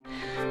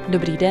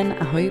Dobrý den,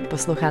 ahoj,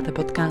 posloucháte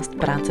podcast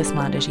Práce s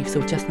mládeží v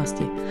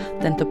současnosti.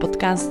 Tento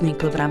podcast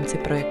vznikl v rámci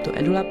projektu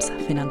Edulabs,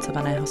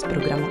 financovaného z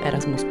programu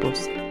Erasmus+.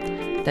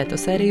 V této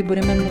sérii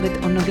budeme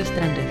mluvit o nových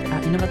trendech a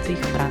inovacích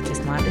v práci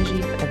s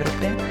mládeží v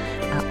Evropě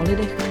a o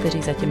lidech,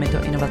 kteří za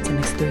těmito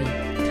inovacemi stojí.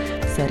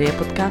 Série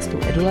podcastů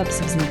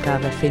Edulabs vzniká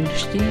ve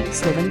finštině,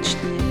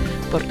 slovenštině,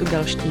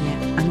 portugalštině,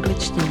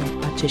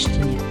 angličtině a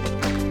češtině.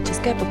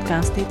 České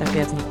podcasty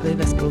také vznikly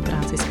ve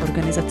spolupráci s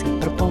organizací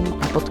Propom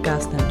a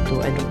podcastem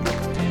Tu Edu.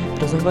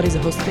 Rozhovory s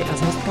hosty a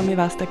s hostkami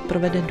vás tak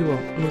provede duo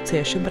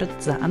Lucie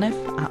Schubert za ANEF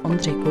a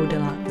Ondřej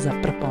Koudela za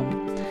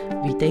Propom.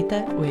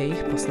 Vítejte u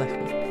jejich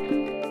poslechu.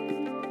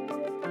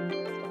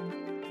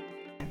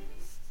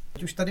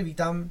 Teď už tady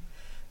vítám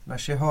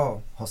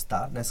našeho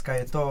hosta. Dneska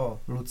je to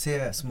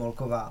Lucie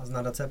Smolková z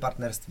nadace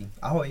Partnerství.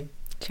 Ahoj.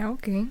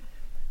 Čauky.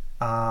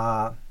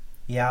 A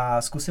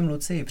já zkusím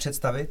Lucii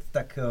představit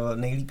tak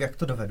nejlíp, jak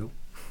to dovedu.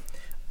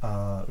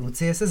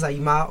 Lucie se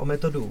zajímá o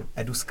metodu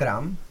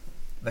Eduscrum,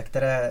 ve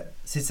které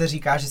sice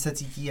říká, že se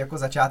cítí jako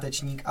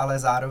začátečník, ale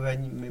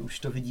zároveň my už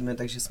to vidíme,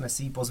 takže jsme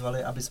si ji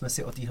pozvali, aby jsme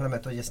si o téhle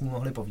metodě s ní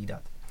mohli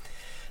povídat.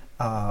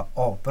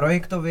 O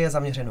projektově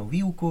zaměřenou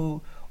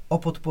výuku, o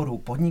podporu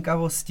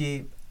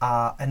podnikavosti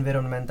a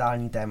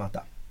environmentální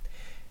témata.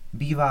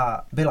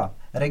 Byla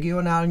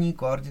regionální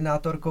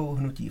koordinátorkou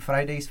hnutí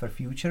Fridays for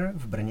Future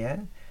v Brně,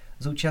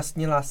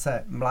 zúčastnila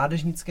se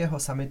mládežnického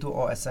summitu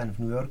OSN v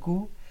New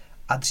Yorku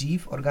a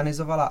dřív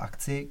organizovala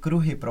akci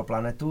Kruhy pro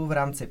planetu v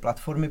rámci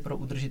platformy pro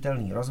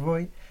udržitelný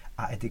rozvoj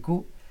a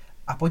etiku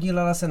a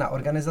podílela se na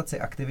organizaci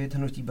aktivit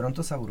hnutí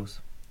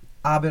Brontosaurus.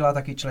 A byla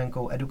taky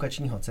členkou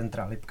edukačního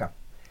centra Lipka.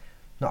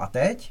 No a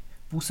teď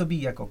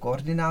působí jako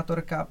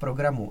koordinátorka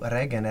programu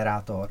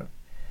Regenerátor,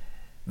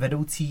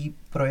 vedoucí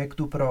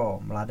projektu pro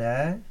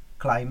mladé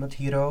Climate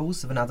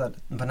Heroes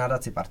v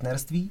nadaci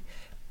Partnerství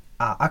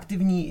a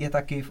aktivní je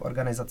taky v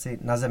organizaci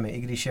Na zemi,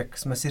 i když, jak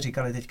jsme si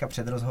říkali teďka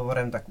před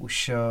rozhovorem, tak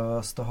už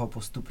z toho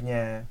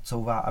postupně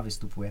couvá a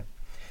vystupuje.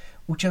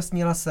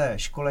 Účastnila se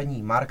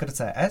školení Marker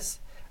CS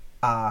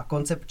a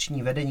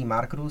koncepční vedení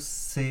Markeru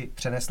si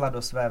přenesla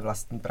do své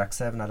vlastní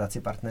praxe v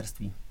nadaci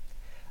Partnerství.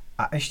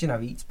 A ještě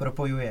navíc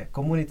propojuje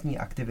komunitní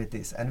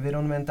aktivity s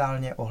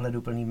environmentálně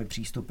ohleduplnými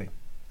přístupy.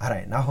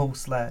 Hraje na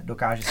housle,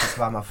 dokáže se s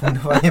váma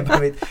fundovaně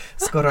bavit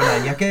skoro na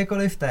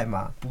jakékoliv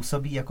téma,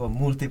 působí jako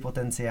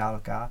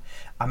multipotenciálka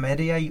a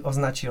média ji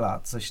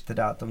označila, což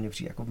teda to mě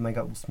přijde jako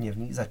mega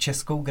úsměvný, za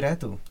českou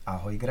Grétu.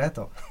 Ahoj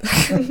Gréto.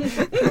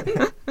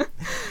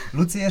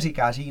 Lucie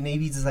říká, že ji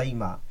nejvíc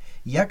zajímá,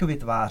 jak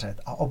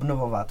vytvářet a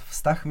obnovovat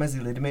vztah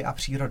mezi lidmi a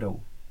přírodou,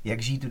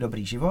 jak žít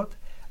dobrý život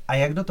a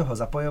jak do toho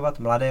zapojovat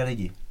mladé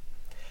lidi.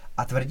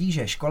 A tvrdí,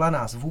 že škola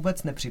nás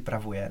vůbec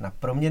nepřipravuje na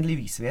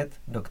proměnlivý svět,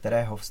 do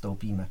kterého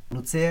vstoupíme.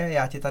 Lucie,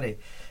 já tě tady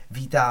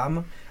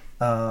vítám.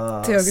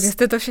 Tyjo, kde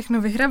jste to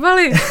všechno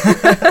vyhrabali?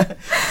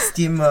 S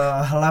tím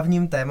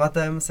hlavním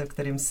tématem, se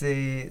kterým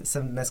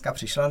jsem dneska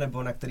přišla,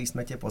 nebo na který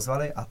jsme tě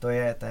pozvali, a to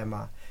je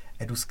téma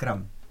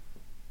Eduscrum.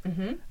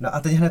 Mm-hmm. No a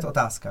teď hned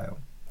otázka, jo.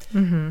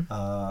 Mm-hmm.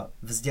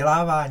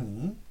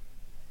 Vzdělávání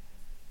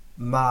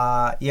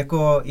má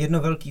jako jedno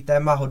velký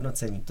téma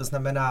hodnocení. To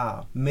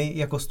znamená, my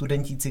jako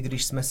studentíci,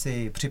 když jsme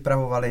si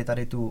připravovali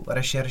tady tu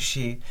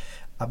rešerši,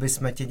 aby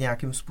jsme tě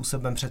nějakým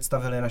způsobem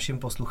představili našim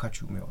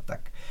posluchačům, jo, tak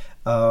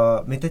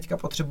my teďka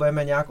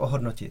potřebujeme nějak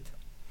ohodnotit.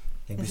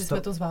 Jestli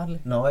jsme to zvládli.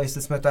 No,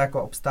 jestli jsme to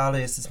jako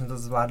obstáli, jestli jsme to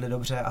zvládli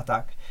dobře a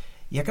tak.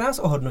 Jak nás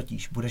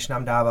ohodnotíš? Budeš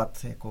nám dávat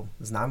jako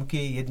známky,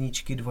 1,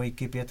 2,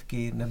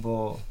 5,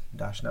 nebo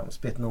dáš nám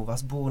zpětnou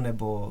vazbu,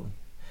 nebo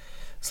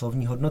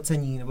slovní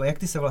hodnocení, nebo jak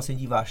ty se vlastně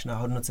díváš na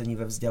hodnocení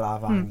ve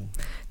vzdělávání?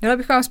 Dala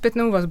bych vám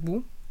zpětnou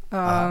vazbu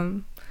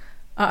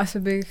a asi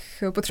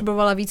bych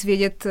potřebovala víc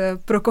vědět,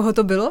 pro koho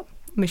to bylo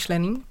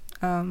myšlený.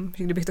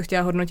 Že kdybych to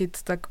chtěla hodnotit,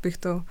 tak bych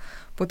to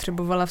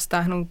potřebovala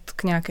vztáhnout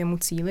k nějakému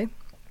cíli.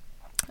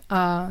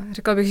 A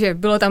řekla bych, že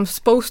bylo tam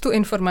spoustu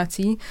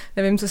informací,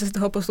 nevím, co se z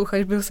toho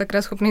posluchač byl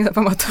sakra schopný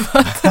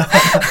zapamatovat.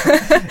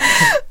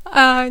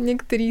 A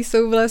některý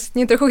jsou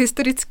vlastně trochu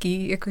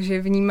historický,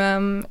 jakože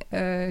vnímám,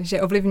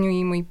 že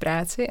ovlivňují moji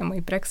práci a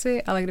moji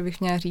praxi, ale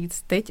kdybych měla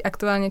říct teď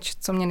aktuálně,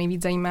 co mě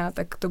nejvíc zajímá,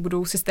 tak to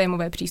budou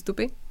systémové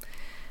přístupy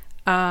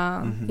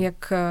a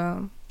jak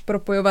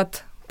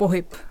propojovat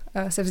pohyb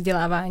se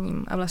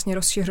vzděláváním a vlastně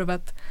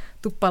rozšiřovat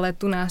tu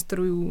paletu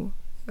nástrojů,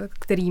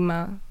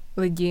 kterýma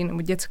lidi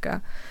nebo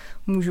děcka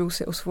můžou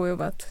si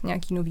osvojovat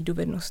nějaký nový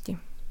dovednosti.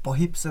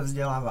 Pohyb se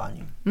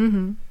vzděláváním.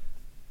 Mm-hmm.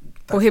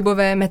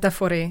 Pohybové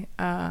metafory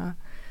a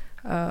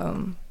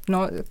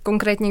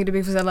konkrétně,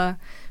 kdybych vzala,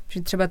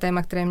 že třeba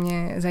téma, které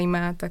mě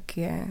zajímá, tak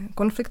je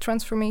conflict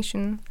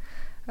transformation,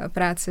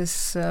 práce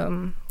s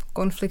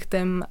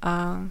konfliktem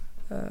a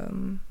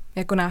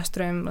jako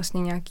nástrojem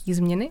vlastně nějaký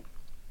změny.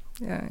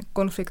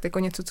 Konflikt jako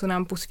něco, co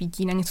nám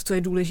posvítí na něco, co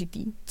je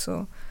důležitý,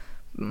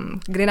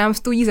 kde nám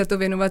stojí za to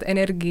věnovat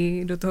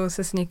energii, do toho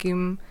se s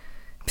někým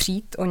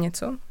přijít o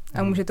něco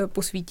a může to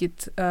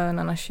posvítit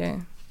na naše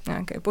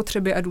nějaké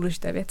potřeby a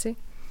důležité věci.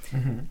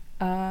 Mm-hmm.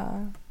 A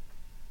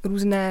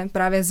různé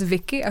právě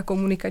zvyky a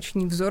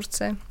komunikační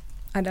vzorce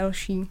a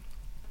další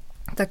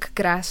tak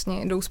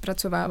krásně jdou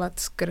zpracovávat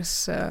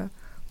skrz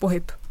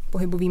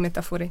pohybové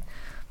metafory.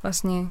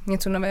 Vlastně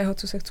něco nového,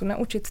 co se chci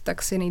naučit,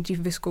 tak si nejdřív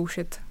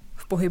vyzkoušet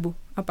v pohybu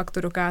a pak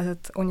to dokázat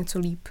o něco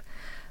líp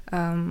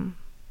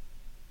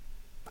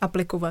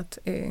aplikovat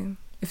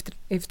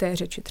i v té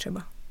řeči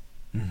třeba.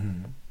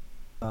 Mm-hmm.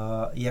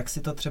 Jak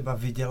si to třeba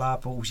vydělá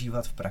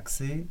používat v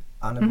praxi,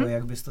 anebo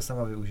jak bys to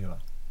sama využila?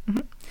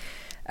 Mm-hmm.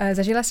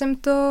 Zažila jsem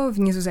to v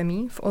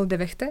Nizozemí, v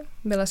Oldevechte.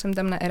 Byla jsem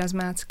tam na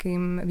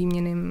erasmáckém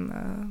výměnném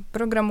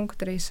programu,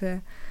 který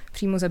se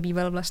přímo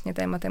zabýval vlastně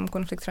tématem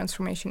Conflict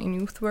Transformation in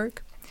Youth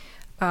Work.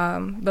 A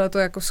byla to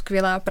jako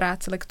skvělá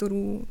práce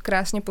lektorů,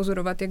 krásně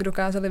pozorovat, jak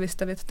dokázali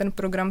vystavit ten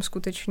program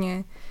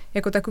skutečně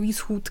jako takový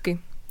schůdky,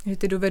 že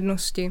ty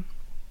dovednosti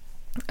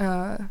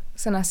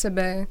se na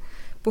sebe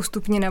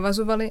postupně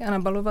navazovaly a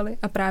nabalovaly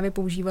a právě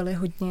používali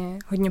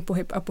hodně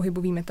pohyb a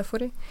pohybové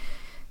metafory.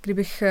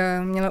 Kdybych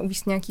měla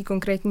uvést nějaký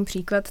konkrétní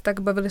příklad, tak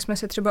bavili jsme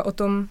se třeba o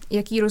tom,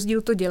 jaký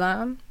rozdíl to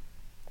dělá,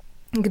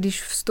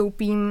 když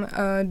vstoupím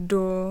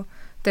do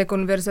té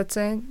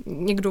konverzace,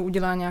 někdo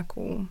udělá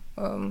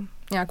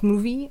nějak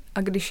mluví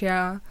a když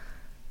já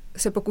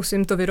se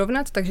pokusím to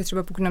vyrovnat, takže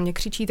třeba pokud na mě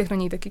křičí, tak na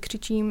něj taky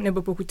křičím,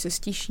 nebo pokud se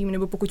stiším,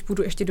 nebo pokud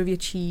půjdu ještě do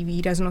větší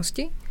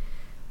výraznosti,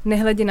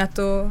 nehledě na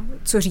to,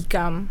 co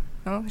říkám.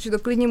 No? Že to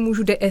klidně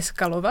můžu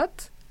deeskalovat,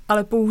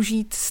 ale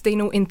použít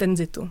stejnou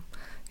intenzitu.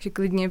 Že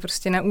klidně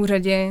prostě na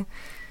úřadě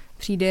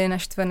přijde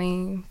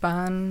naštvaný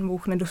pán,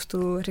 bouchne do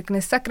stolu,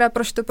 řekne sakra,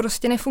 proč to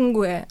prostě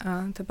nefunguje?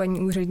 A ta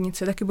paní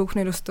úřednice taky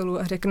bouchne do stolu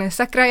a řekne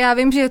sakra, já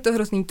vím, že je to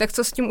hrozný, tak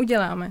co s tím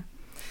uděláme?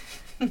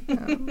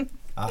 No.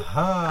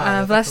 Aha,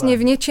 a vlastně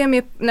v něčem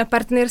je na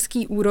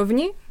partnerský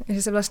úrovni,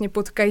 že se vlastně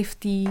potkají v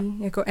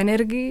té jako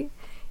energii,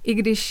 i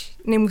když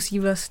nemusí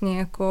vlastně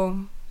jako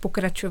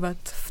pokračovat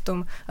v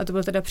tom. A to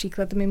byl teda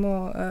příklad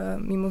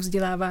mimo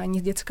vzdělávání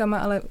s dětskama,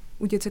 ale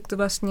u děcek to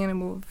vlastně,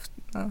 nebo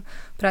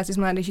v práci s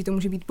mládeží to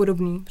může být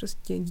podobný.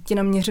 Prostě dítě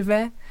na mě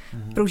řve,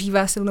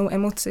 prožívá silnou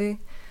emoci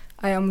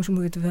a já můžu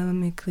mluvit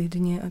velmi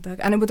klidně a tak.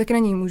 A nebo taky na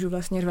něj můžu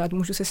vlastně řvát,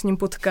 můžu se s ním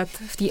potkat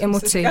v té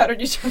emoci.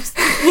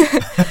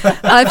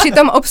 Ale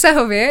přitom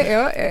obsahově,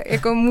 jo,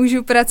 jako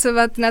můžu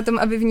pracovat na tom,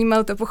 aby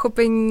vnímal to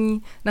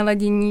pochopení,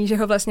 naladění, že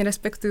ho vlastně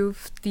respektuju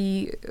v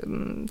té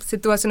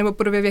situaci nebo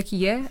podobě, v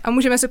jaký je a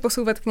můžeme se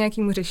posouvat k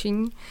nějakému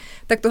řešení.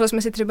 Tak tohle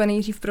jsme si třeba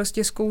nejdřív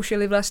prostě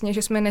zkoušeli vlastně,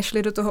 že jsme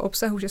nešli do toho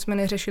obsahu, že jsme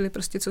neřešili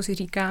prostě, co si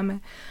říkáme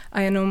a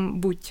jenom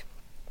buď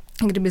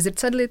kdyby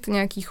zrcadlit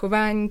nějaký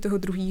chování toho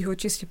druhýho,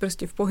 čistě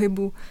prostě v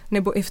pohybu,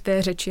 nebo i v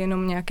té řeči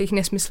jenom nějakých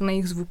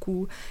nesmyslných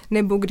zvuků,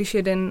 nebo když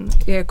jeden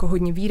je jako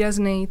hodně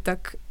výrazný,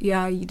 tak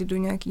já jít do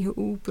nějakého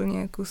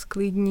úplně jako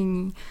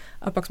sklidnění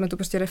a pak jsme to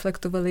prostě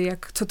reflektovali,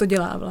 co to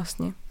dělá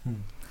vlastně.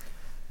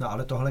 No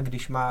ale tohle,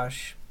 když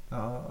máš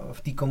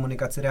v té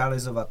komunikaci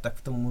realizovat, tak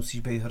v tom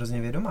musíš být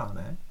hrozně vědomá,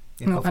 ne?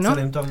 Jako no v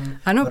celém tom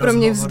ano, pro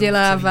mě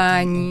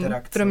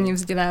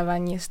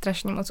vzdělávání je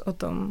strašně moc o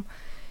tom,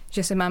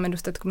 že se máme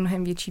dostat k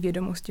mnohem větší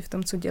vědomosti v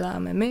tom, co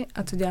děláme my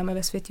a co děláme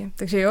ve světě.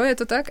 Takže jo, je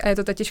to tak a je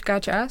to ta těžká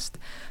část.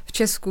 V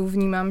Česku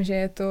vnímám,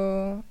 že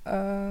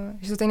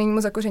že to tady není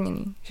moc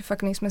zakořeněný, že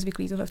fakt nejsme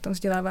zvyklí tohle v tom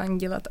vzdělávání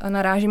dělat a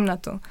narážím na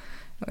to,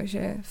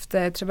 že v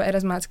té třeba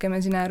erasmácké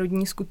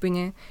mezinárodní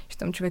skupině, že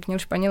tam člověk měl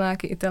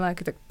Španěláky,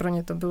 Italáky, tak pro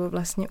ně to bylo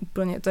vlastně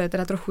úplně, to je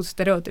teda trochu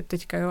stereotyp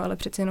teďka, jo, ale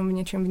přeci jenom v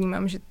něčem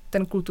vnímám, že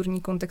ten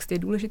kulturní kontext je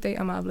důležitý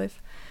a má vliv.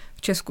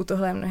 V Česku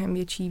tohle je mnohem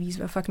větší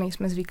výzva, fakt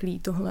nejsme zvyklí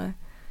tohle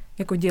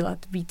jako dělat,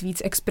 být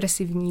víc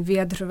expresivní,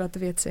 vyjadřovat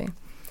věci.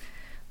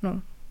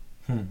 No.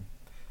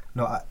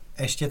 No a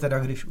ještě teda,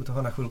 když u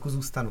toho na chvilku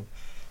zůstanu,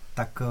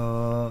 tak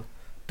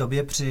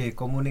tobě při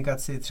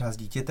komunikaci třeba s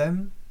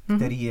dítětem,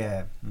 který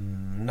je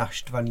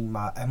naštvaný,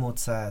 má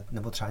emoce,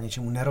 nebo třeba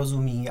něčemu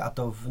nerozumí a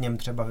to v něm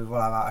třeba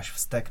vyvolává až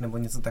vztek nebo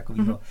něco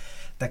takového,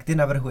 tak ty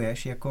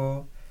navrhuješ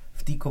jako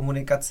v té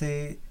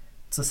komunikaci,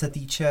 co se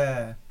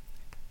týče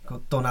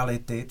jako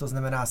tonality, to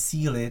znamená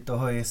síly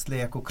toho, jestli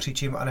jako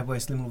křičím, anebo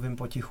jestli mluvím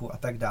potichu a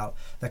tak dál,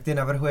 tak ty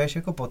navrhuješ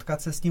jako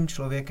potkat se s tím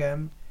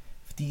člověkem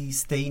v té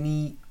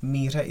stejné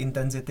míře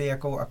intenzity,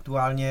 jakou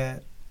aktuálně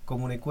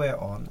komunikuje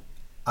on,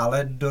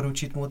 ale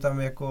doručit mu tam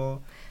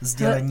jako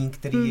sdělení,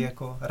 který je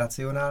jako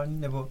racionální,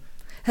 nebo...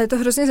 Hele, to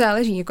hrozně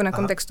záleží jako na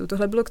kontextu.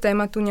 Tohle bylo k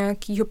tématu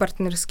nějakého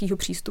partnerského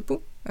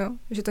přístupu, jo?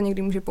 Že to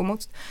někdy může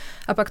pomoct.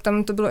 A pak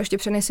tam to bylo ještě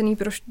přenesený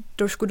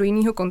trošku do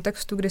jiného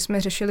kontextu, kde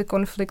jsme řešili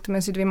konflikt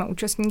mezi dvěma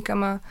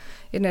účastníkama.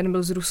 Jeden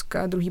byl z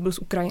Ruska, druhý byl z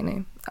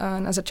Ukrajiny. A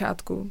na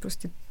začátku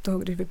prostě toho,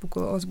 když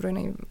vypukl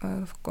ozbrojený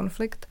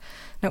konflikt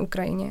na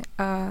Ukrajině.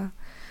 A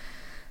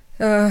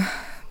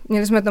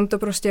měli jsme tam to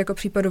prostě jako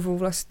případovou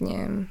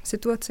vlastně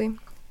situaci.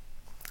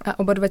 A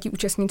oba dva ti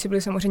účastníci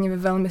byli samozřejmě ve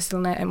velmi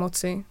silné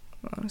emoci.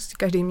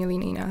 Každý měl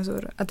jiný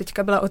názor. A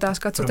teďka byla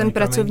otázka, co ten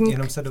pracovník...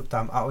 Jenom se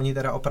doptám. A oni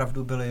teda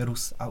opravdu byli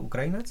Rus a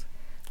Ukrajinec?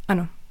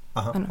 Ano.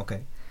 Aha, ano.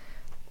 Okay.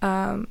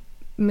 A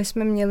my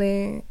jsme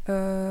měli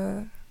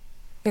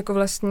jako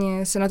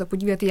vlastně se na to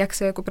podívat, jak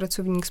se jako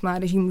pracovník s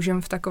mládeží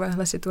můžeme v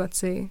takovéhle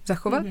situaci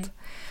zachovat.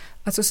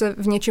 a co se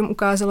v něčem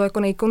ukázalo jako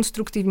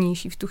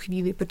nejkonstruktivnější v tu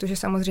chvíli, protože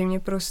samozřejmě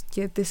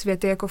prostě ty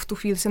světy jako v tu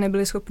chvíli se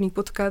nebyly schopný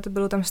potkat,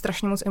 bylo tam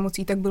strašně moc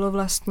emocí, tak bylo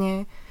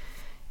vlastně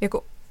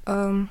jako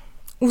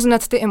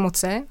uznat ty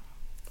emoce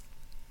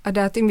a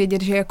dát jim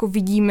vědět, že jako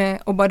vidíme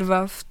oba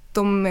dva v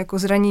tom jako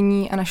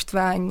zranění a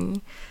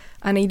naštvání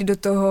a nejít do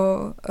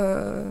toho,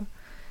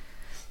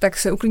 tak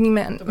se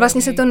uklidníme.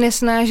 Vlastně se to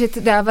nesnažit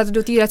dávat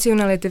do té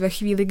racionality ve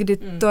chvíli, kdy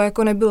to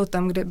jako nebylo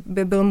tam, kde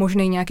by byl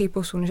možný nějaký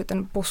posun, že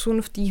ten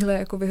posun v téhle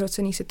jako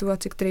vyhrocené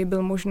situaci, který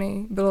byl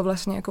možný, bylo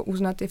vlastně jako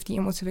uznat je v té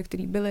emoci, ve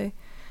který byly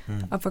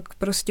a pak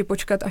prostě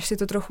počkat, až si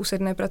to trochu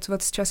sedne,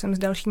 pracovat s časem s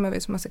dalšíma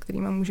věcma, se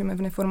kterými můžeme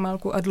v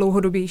neformálku a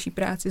dlouhodobější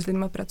práci s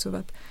lidma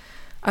pracovat,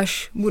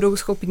 až budou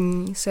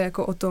schopní se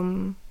jako o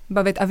tom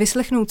bavit a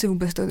vyslechnout si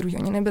vůbec to druhý.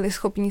 Oni nebyli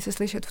schopní se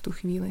slyšet v tu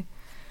chvíli.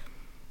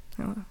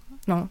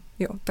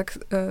 Tak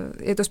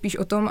je to spíš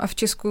o tom a v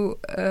Česku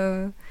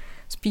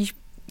spíš,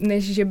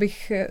 než že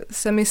bych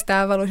se mi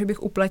stávalo, že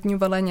bych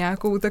uplatňovala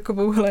nějakou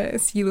takovouhle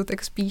sílu,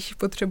 tak spíš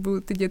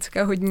potřebuji ty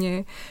děcka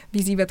hodně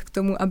vyzývat k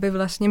tomu, aby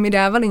vlastně mi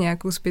dávali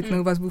nějakou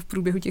zpětnou vazbu v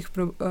průběhu těch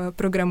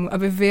programů,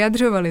 aby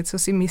vyjadřovali, co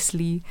si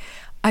myslí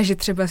a že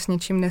třeba s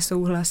něčím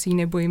nesouhlasí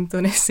nebo jim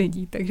to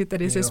nesedí. Takže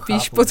tady se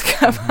spíš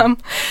potkávám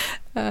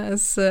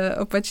s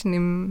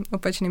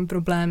opačným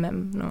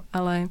problémem. No,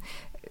 ale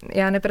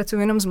já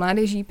nepracuji jenom s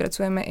mládeží,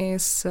 pracujeme i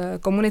s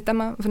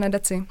komunitama v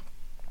nadaci.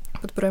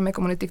 Podporujeme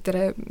komunity,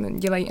 které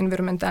dělají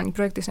environmentální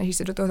projekty, snaží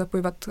se do toho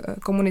zapojovat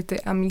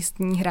komunity a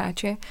místní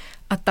hráče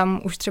a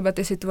tam už třeba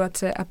ty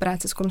situace a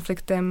práce s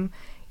konfliktem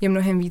je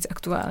mnohem víc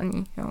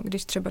aktuální. Jo.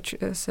 Když třeba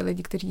se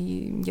lidi,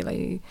 kteří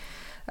dělají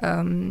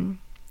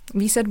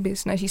výsadby,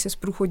 snaží se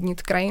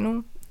zprůchodnit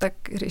krajinu, tak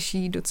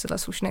řeší docela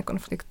slušné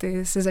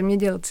konflikty se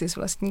zemědělci z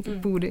vlastní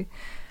půdy.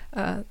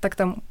 Tak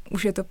tam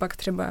už je to pak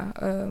třeba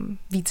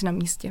víc na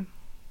místě.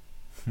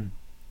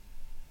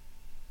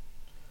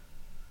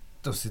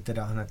 To si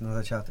teda hned na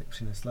začátek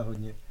přinesla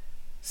hodně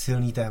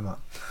silný téma.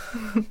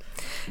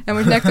 A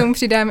možná k tomu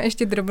přidáme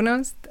ještě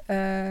drobnost.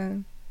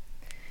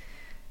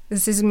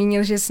 Jsi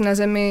zmínil, že na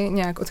zemi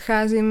nějak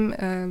odcházím.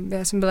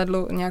 Já jsem byla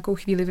nějakou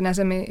chvíli na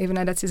zemi i v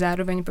nadaci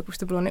zároveň, pak už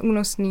to bylo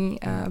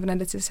neúnosný a v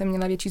nadaci jsem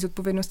měla větší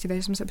zodpovědnosti,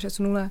 takže jsem se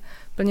přesunula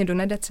plně do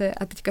nadace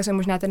a teďka se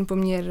možná ten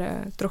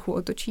poměr trochu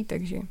otočí,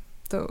 takže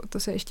to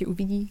se ještě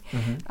uvidí.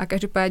 A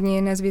každopádně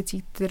jedna z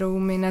věcí, kterou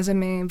mi na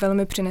zemi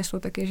velmi přineslo,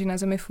 tak je, že na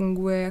zemi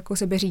funguje jako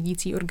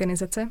sebeřídící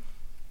organizace.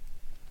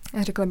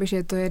 A řekla bych, že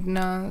je to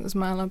jedna z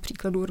mála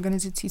příkladů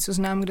organizací, co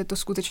znám, kde to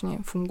skutečně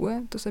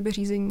funguje, to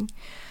sebeřízení.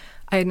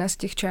 A jedna z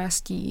těch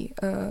částí,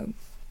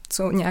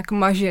 co nějak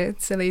maže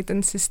celý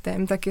ten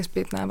systém, tak je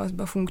zpětná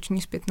vazba,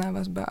 funkční zpětná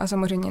vazba a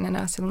samozřejmě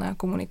nenásilná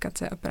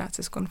komunikace a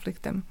práce s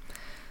konfliktem.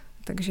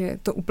 Takže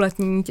to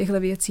uplatnění těchto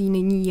věcí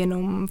není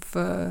jenom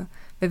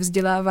ve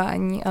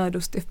vzdělávání, ale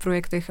dost i v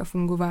projektech a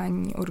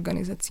fungování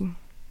organizací.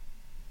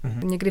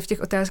 Někdy v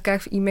těch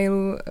otázkách v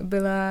e-mailu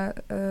byla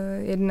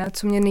jedna,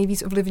 co mě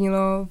nejvíc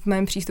ovlivnilo v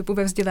mém přístupu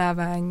ve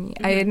vzdělávání.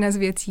 A jedna z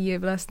věcí je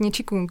vlastně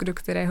Qigong, do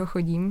kterého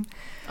chodím,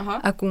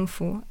 a kung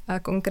fu. A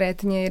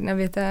konkrétně jedna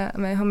věta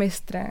mého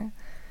mistra,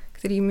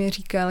 který mi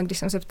říkal, když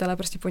jsem se ptala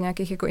prostě po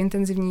nějakých jako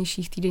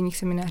intenzivnějších týdenních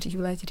seminářích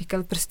v létě,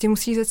 říkal, prostě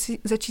musíš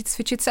začít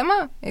cvičit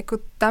sama. Jako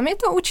tam je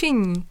to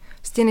učení.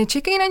 Prostě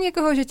nečekej na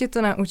někoho, že tě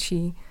to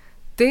naučí.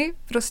 Ty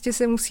prostě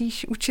se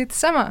musíš učit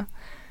sama.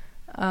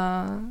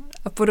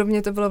 A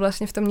podobně to bylo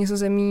vlastně v tom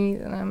Nizozemí,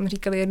 nám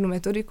říkali jednu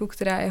metodiku,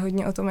 která je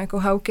hodně o tom, jako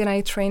how can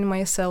I train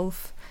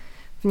myself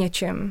v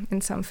něčem,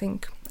 in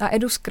something. A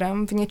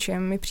Eduscrum v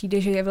něčem mi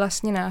přijde, že je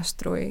vlastně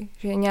nástroj,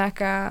 že je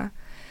nějaká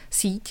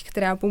síť,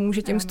 která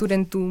pomůže těm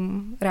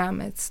studentům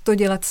rámec to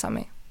dělat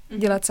sami.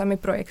 Dělat sami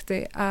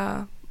projekty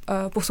a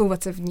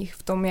posouvat se v nich,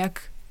 v tom,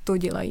 jak to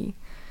dělají.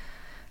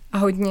 A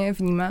hodně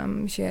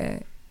vnímám, že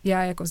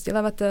já jako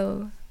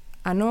vzdělavatel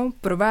ano,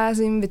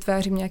 provázím,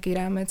 vytvářím nějaký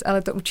rámec,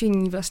 ale to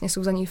učení vlastně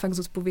jsou za něj fakt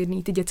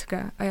zodpovědný ty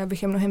děcka a já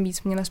bych je mnohem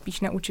víc měla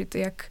spíš naučit,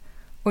 jak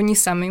oni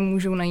sami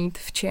můžou najít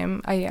v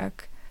čem a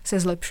jak se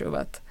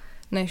zlepšovat,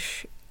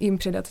 než jim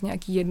předat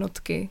nějaký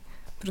jednotky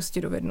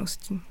prostě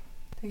dovedností.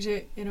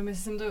 Takže jenom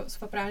jestli jsem to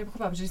správně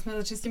pochopila, protože když jsme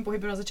začali s tím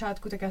pohybem na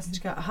začátku, tak já jsem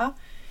říkala, aha,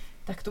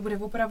 tak to bude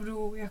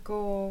opravdu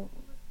jako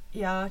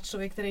já,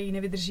 člověk, který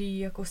nevydrží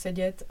jako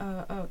sedět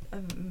a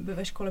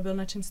ve škole byl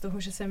nadšen z toho,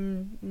 že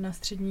jsem na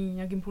střední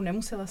na gimpu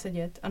nemusela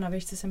sedět a na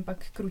výšce jsem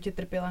pak krutě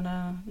trpěla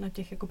na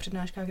těch jako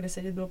přednáškách, kde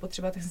sedět bylo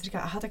potřeba, tak jsem si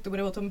říkala, aha, tak to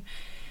bude o tom,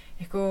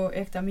 jako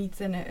jak tam mít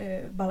ten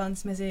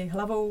balans mezi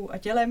hlavou a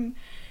tělem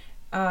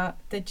a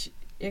teď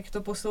jak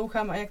to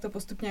poslouchám a jak to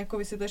postupně jako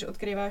vysvětluješ,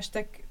 odkryváš,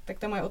 tak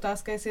ta moje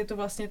otázka je, jestli je to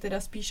vlastně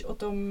teda spíš o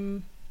tom,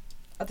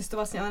 a ty jsi to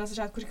vlastně ale na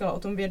začátku říkala, o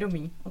tom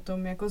vědomí, o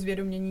tom jako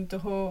zvědomění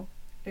toho,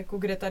 jako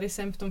kde tady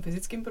jsem v tom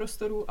fyzickém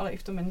prostoru, ale i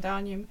v tom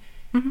mentálním.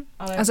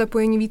 Ale... A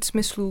zapojení víc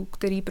smyslů,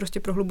 který prostě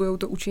prohlubujou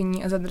to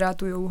učení a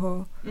zadrátujou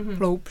ho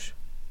hloubš.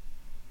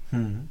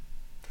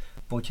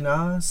 Pojď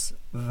nás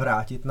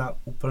vrátit na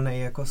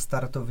úplnej jako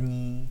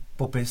startovní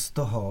popis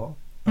toho,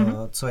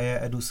 co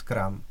je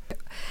Eduscrum.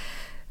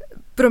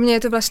 Pro mě je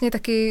to vlastně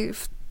taky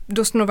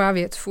dost nová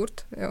věc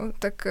furt, jo,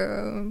 tak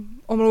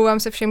omlouvám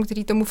se všem,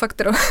 kteří tomu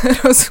fakt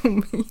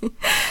rozumí.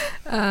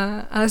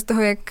 Ale z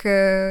toho,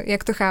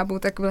 jak to chápu,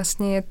 tak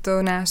vlastně je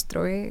to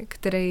nástroj,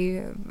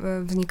 který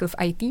vznikl v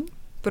IT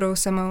pro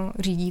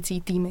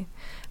samořídící týmy,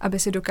 aby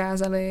si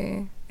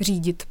dokázali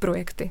řídit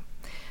projekty.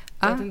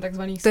 To je ten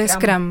takzvaný Scrum.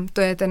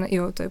 To je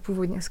Scrum, to je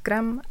původně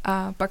Scrum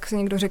a pak si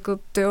někdo řekl,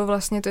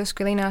 vlastně to je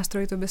skvělý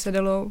nástroj, to by se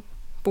dalo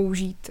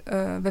použít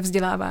ve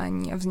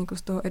vzdělávání a vznikl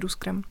z toho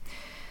Eduscrum.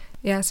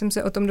 Já jsem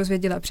se o tom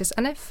dozvěděla přes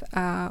ANEF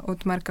a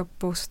od Marka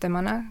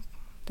Postemana,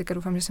 teďka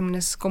doufám, že jsem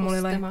dnes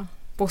komolila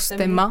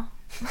Postema,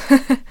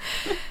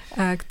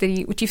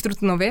 který učí v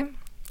Trutnově.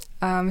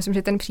 A myslím,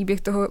 že ten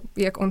příběh toho,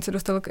 jak on se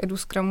dostal k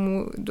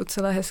Eduscrumu,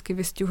 docela hezky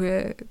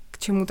vystihuje, k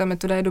čemu ta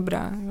metoda je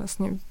dobrá.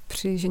 Vlastně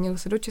přiženil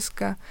se do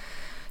Česka,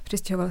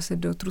 přistěhoval se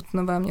do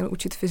Trutnova, měl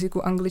učit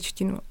fyziku,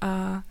 angličtinu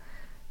a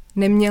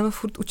neměl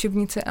furt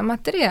učebnice a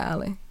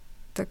materiály.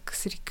 Tak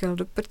si říkal,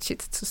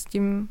 doprčit, co s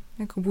tím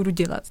jako budu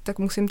dělat, tak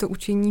musím to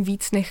učení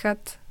víc nechat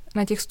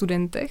na těch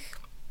studentech.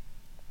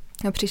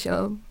 A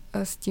přišel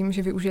s tím,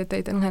 že využije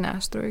tady tenhle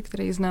nástroj,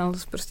 který znal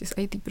prostě z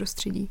IT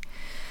prostředí.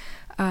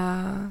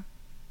 A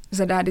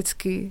zadá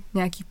vždycky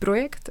nějaký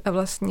projekt a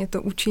vlastně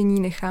to učení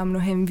nechá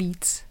mnohem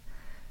víc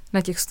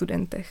na těch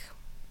studentech.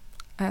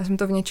 A já jsem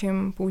to v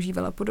něčem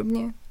používala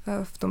podobně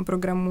v tom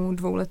programu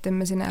 2letém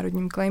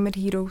mezinárodním Climate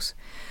Heroes,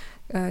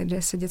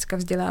 kde se děcka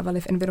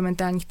vzdělávali v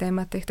environmentálních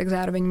tématech, tak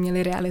zároveň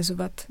měli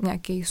realizovat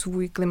nějaký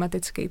svůj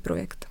klimatický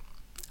projekt.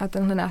 A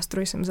tenhle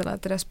nástroj jsem vzala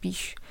teda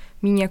spíš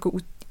méně jako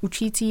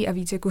učící a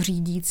víc jako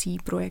řídící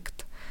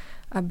projekt,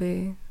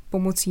 aby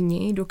pomocí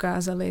něj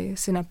dokázali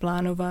si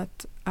naplánovat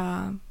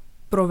a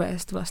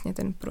provést vlastně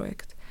ten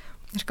projekt.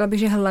 Říkala bych,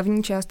 že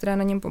hlavní část, která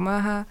na něm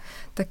pomáhá,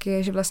 tak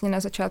je, že vlastně na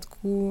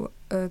začátku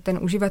ten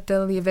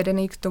uživatel je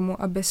vedený k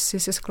tomu, aby si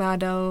se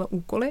skládal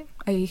úkoly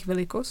a jejich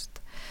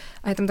velikost.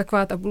 A je tam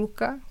taková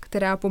tabulka,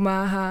 která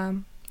pomáhá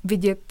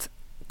vidět,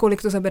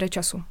 kolik to zabere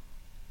času.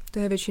 To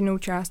je většinou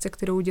část, se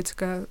kterou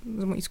děcka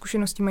z mojí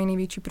zkušenosti mají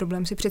největší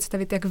problém si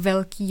představit, jak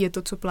velký je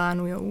to, co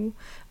plánujou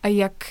a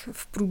jak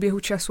v průběhu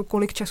času,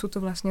 kolik času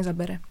to vlastně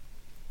zabere.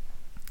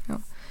 Jo.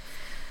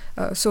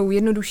 Jsou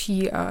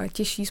jednodušší a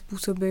těžší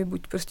způsoby,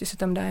 buď prostě se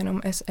tam dá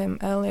jenom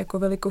SML jako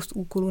velikost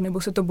úkolu,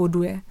 nebo se to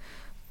boduje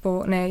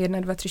po ne 1,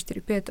 2, 3,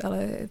 4, 5,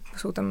 ale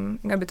jsou tam,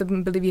 aby to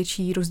byly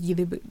větší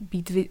rozdíly,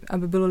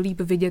 aby bylo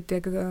líp vidět,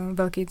 jak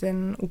velký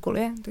ten úkol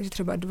je. Takže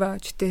třeba 2,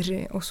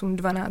 4, 8,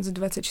 12,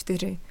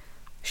 24,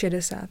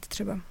 60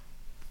 třeba.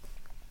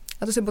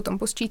 A to se potom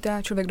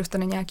posčítá, člověk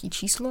dostane nějaký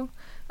číslo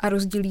a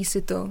rozdělí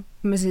si to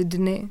mezi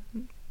dny,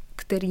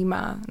 který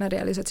má na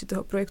realizaci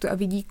toho projektu a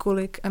vidí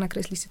kolik, a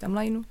nakreslí si tam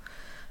lineu,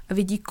 a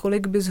vidí,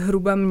 kolik by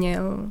zhruba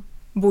měl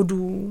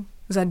bodů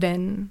za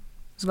den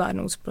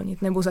zvládnout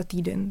splnit, nebo za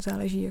týden,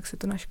 záleží, jak se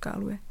to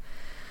naškáluje.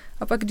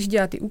 A pak, když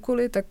dělá ty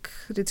úkoly, tak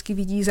vždycky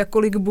vidí, za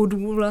kolik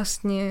bodů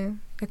vlastně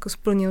jako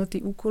splnil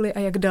ty úkoly a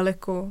jak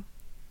daleko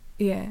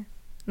je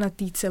na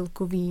té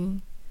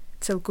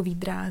celkový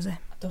dráze.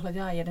 A tohle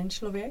dělá jeden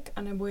člověk,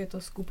 anebo je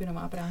to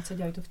skupinová práce,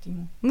 dělají to v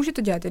týmu? Může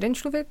to dělat jeden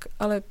člověk,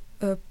 ale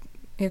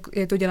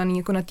je to dělaný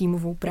jako na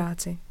týmovou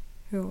práci.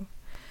 Jo.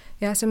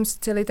 Já jsem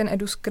celý ten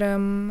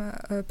Eduscrum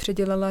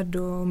předělala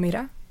do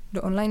Mira,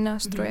 do online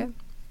nástroje,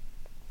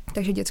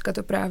 takže děcka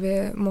to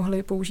právě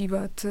mohly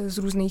používat z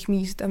různých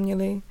míst a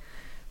měli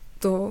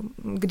to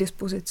k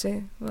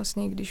dispozici,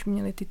 vlastně, když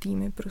měli ty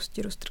týmy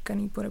prostě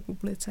roztrkaný po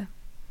republice.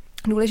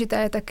 Důležitá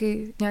je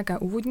taky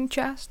nějaká úvodní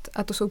část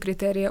a to jsou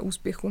kritéria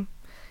úspěchu,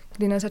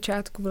 kdy na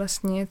začátku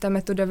vlastně ta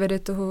metoda vede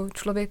toho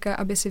člověka,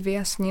 aby si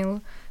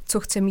vyjasnil, co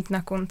chce mít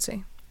na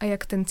konci a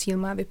jak ten cíl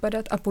má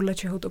vypadat a podle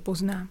čeho to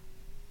pozná.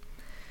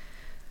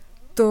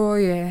 To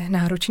je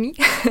náročný.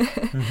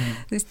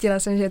 Zjistila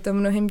jsem, že je to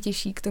mnohem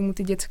těžší k tomu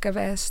ty děcka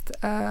vést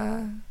a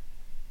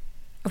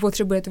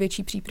potřebuje to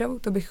větší přípravu.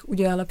 To bych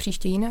udělala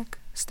příště jinak.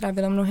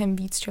 Strávila mnohem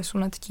víc času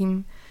nad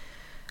tím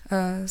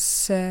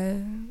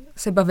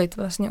se bavit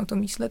vlastně o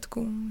tom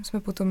výsledku. Jsme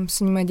potom s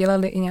nimi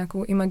dělali i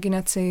nějakou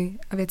imaginaci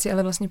a věci,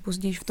 ale vlastně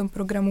později v tom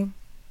programu.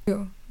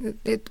 Jo,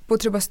 je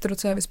potřeba si to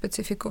docela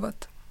vyspecifikovat.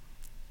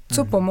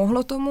 Co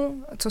pomohlo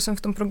tomu, co jsem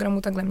v tom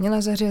programu takhle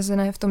měla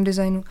zařazené v tom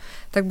designu,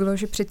 tak bylo,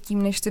 že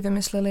předtím, než si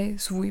vymysleli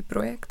svůj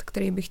projekt,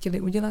 který by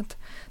chtěli udělat,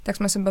 tak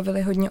jsme se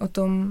bavili hodně o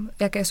tom,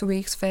 jaké jsou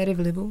jejich sféry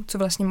vlivu, co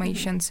vlastně mají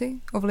šanci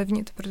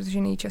ovlivnit,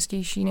 protože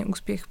nejčastější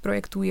neúspěch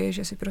projektů je,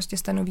 že si prostě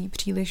stanoví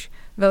příliš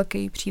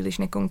velký, příliš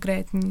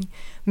nekonkrétní,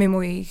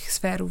 mimo jejich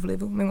sféru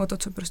vlivu, mimo to,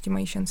 co prostě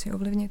mají šanci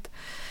ovlivnit.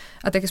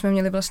 A taky jsme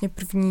měli vlastně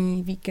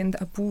první víkend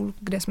a půl,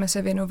 kde jsme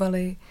se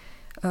věnovali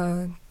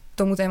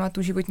tomu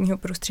tématu životního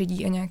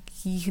prostředí a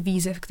nějakých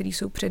výzev, které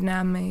jsou před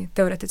námi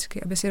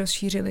teoreticky, aby si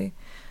rozšířili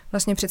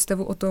vlastně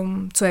představu o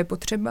tom, co je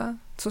potřeba,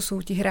 co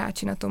jsou ti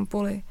hráči na tom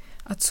poli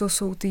a co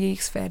jsou ty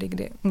jejich sféry,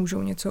 kde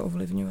můžou něco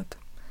ovlivňovat.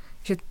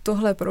 Že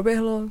tohle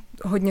proběhlo,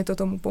 hodně to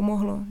tomu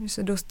pomohlo, že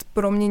se dost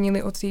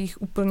proměnili od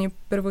jejich úplně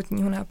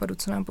prvotního nápadu,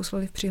 co nám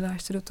poslali v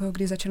přihlášce do toho,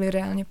 kdy začali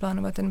reálně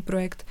plánovat ten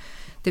projekt,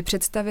 ty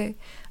představy,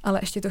 ale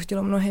ještě to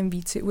chtělo mnohem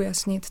víc si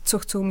ujasnit, co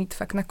chcou mít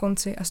fakt na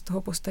konci a z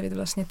toho postavit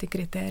vlastně ty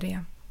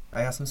kritéria. A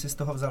já jsem si z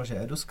toho vzal,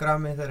 že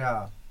Eduscrum je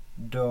teda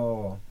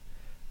do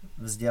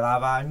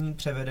vzdělávání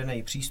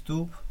převedený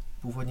přístup,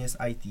 původně z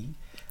IT.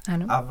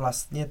 Ano. A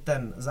vlastně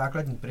ten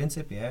základní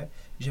princip je,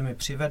 že my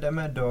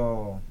přivedeme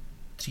do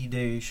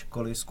třídy,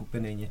 školy,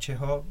 skupiny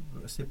něčeho,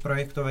 vlastně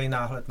projektový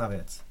náhled na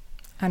věc.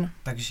 Ano.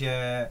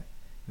 Takže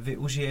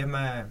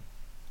využijeme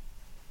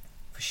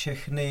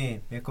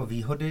všechny jako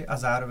výhody a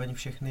zároveň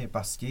všechny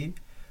pasti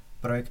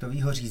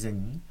projektového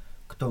řízení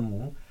k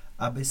tomu,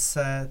 aby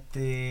se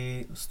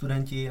ty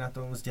studenti na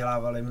tom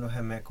vzdělávali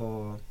mnohem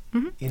jako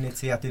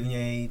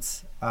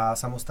iniciativnějc a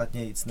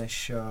samostatnějc,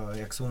 než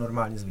jak jsou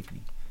normálně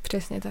zvyklí.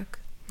 Přesně tak.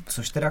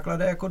 Což teda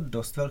klade jako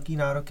dost velký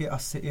nároky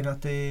asi i na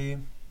ty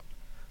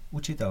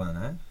učitele,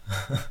 ne?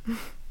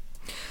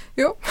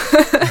 Jo.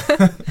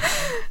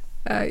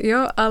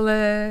 Jo,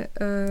 ale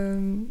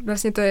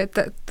vlastně to je,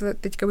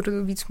 teďka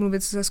budu víc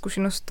mluvit za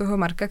zkušenost toho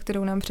Marka,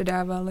 kterou nám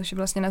předával, že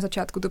vlastně na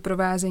začátku to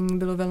provázení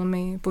bylo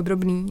velmi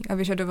podrobný a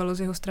vyžadovalo z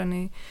jeho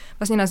strany,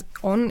 vlastně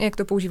on, jak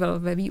to používal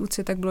ve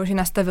výuce, tak bylo, že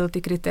nastavil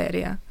ty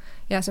kritéria.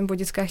 Já jsem po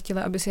dětskách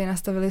chtěla, aby si je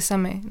nastavili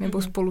sami,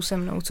 nebo spolu se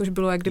mnou, což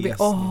bylo jak kdyby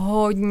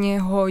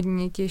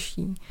hodně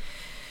těžší.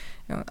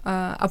 Jo,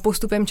 a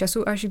postupem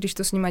času, až když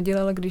to s nima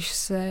dělal, když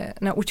se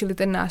naučili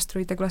ten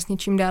nástroj, tak vlastně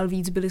čím dál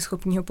víc byli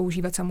schopni ho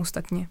používat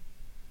samostatně.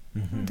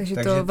 Takže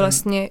to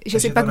vlastně, že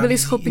si pak byli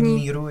schopni...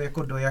 míru,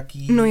 jako do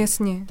jaký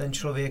ten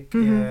člověk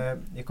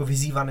je jako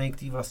vyzývaný k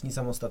té vlastní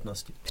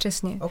samostatnosti.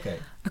 Přesně. Okay.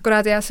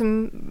 Akorát já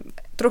jsem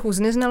trochu z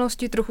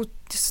neznalosti, trochu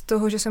z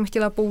toho, že jsem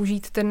chtěla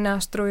použít ten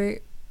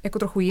nástroj jako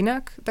trochu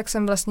jinak, tak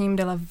jsem vlastně jim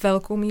dala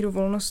velkou míru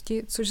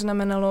volnosti, což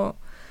znamenalo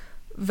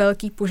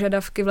velký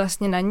požadavky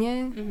vlastně na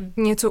ně,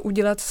 něco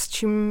udělat, s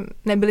čím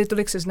nebyli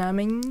tolik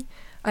seznámení.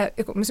 A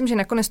jako, myslím, že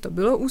nakonec to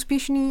bylo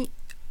úspěšný,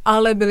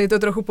 ale byly to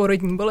trochu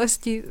porodní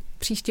bolesti.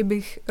 Příště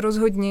bych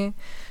rozhodně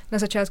na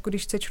začátku,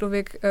 když chce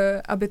člověk,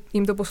 aby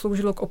jim to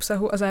posloužilo k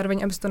obsahu a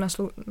zároveň, aby se to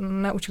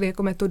naučili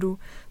jako metodu,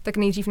 tak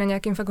nejdřív na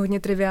nějakém fakt hodně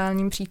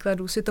triviálním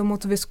příkladu si to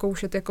moc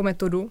vyzkoušet jako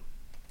metodu,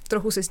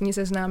 trochu se s ní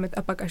seznámit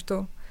a pak až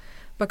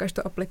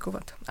to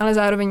aplikovat. Ale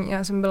zároveň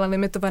já jsem byla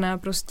limitovaná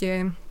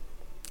prostě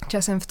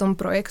časem v tom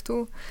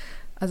projektu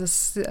a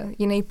zase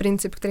jiný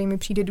princip, který mi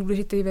přijde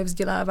důležitý ve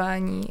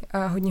vzdělávání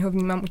a hodně ho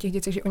vnímám u těch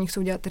dětí, že oni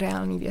chcou dělat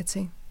reální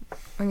věci.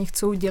 Oni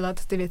chcou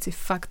dělat ty věci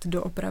fakt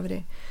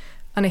doopravdy.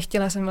 A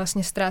nechtěla jsem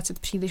vlastně ztrácet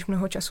příliš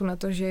mnoho času na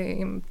to, že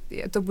jim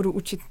to budu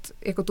učit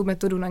jako tu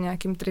metodu na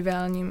nějakým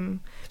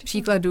triviálním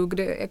příkladu,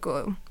 kde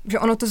jako, že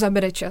ono to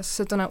zabere čas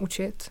se to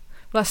naučit.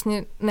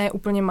 Vlastně ne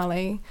úplně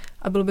malej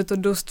a bylo by to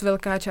dost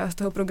velká část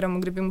toho programu,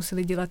 kdyby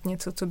museli dělat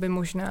něco, co by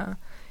možná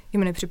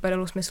jim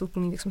nepřipadalo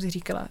smysluplný, tak jsem si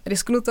říkala,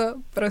 risknu to,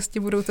 prostě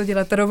budou to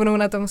dělat rovnou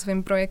na tom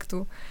svém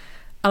projektu,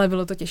 ale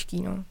bylo to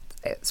těžký, no.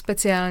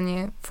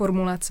 Speciálně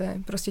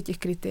formulace prostě těch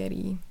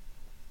kritérií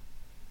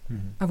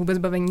a vůbec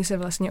bavení se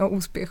vlastně o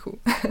úspěchu.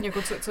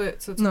 Jako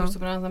co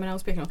pro nás znamená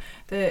úspěch, no.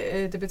 To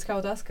je typická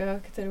otázka,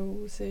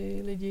 kterou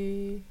si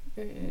lidi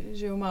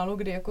žijou málo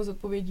kdy jako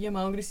zodpovědí a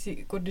málo kdy si,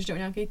 jako když jde o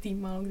nějaký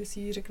tým, málo kdy si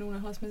ji řeknou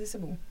nahlas mezi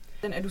sebou.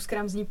 Ten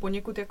Eduscrum zní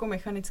poněkud jako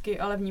mechanicky,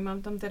 ale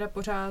vnímám tam teda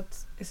pořád,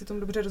 jestli tomu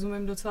dobře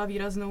rozumím, docela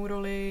výraznou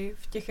roli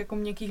v těch jako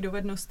měkkých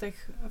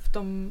dovednostech, v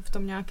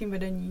tom nějakém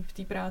vedení, v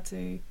té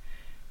práci,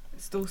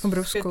 s tou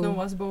zpětnou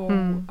vazbou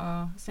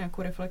a s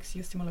nějakou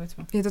reflexí s těma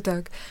věcmi. Je to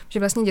tak, že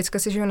vlastně děcka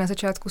si, že ho na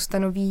začátku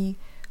stanoví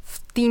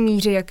v té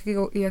míře,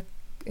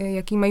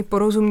 jaký mají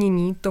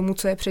porozumění tomu,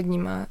 co je před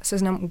nima,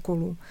 seznam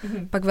úkolů.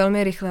 Pak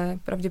velmi rychle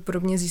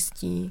pravděpodobně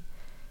zjistí,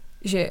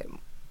 že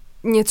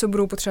něco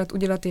budou potřebovat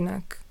udělat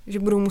jinak, že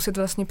budou muset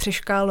vlastně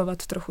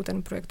přeškálovat trochu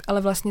ten projekt,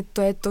 ale vlastně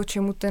to je to,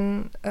 čemu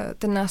ten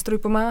nástroj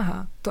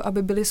pomáhá. To,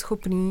 aby byli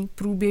schopní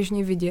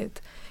průběžně vidět,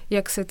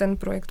 jak se ten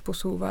projekt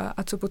posouvá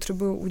a co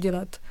potřebují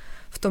udělat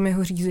v tom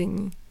jeho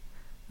řízení.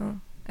 No.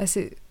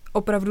 Jestli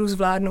opravdu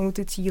zvládnou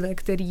ty cíle,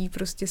 které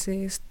prostě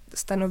si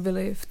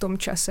stanovili v tom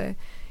čase,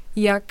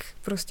 jak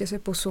prostě se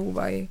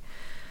posouvají.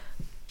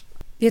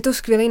 Je to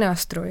skvělý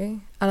nástroj,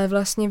 ale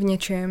vlastně v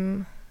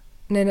něčem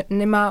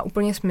nemá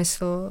úplně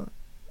smysl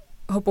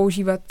ho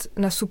používat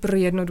na super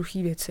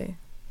jednoduché věci,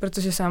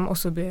 protože sám o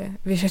sobě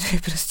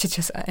vyžaduje prostě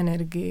čas a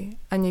energii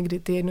a někdy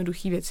ty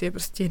jednoduché věci je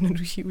prostě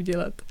jednodušší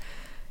udělat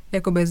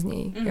jako bez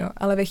něj. Jo.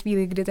 Ale ve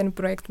chvíli, kdy ten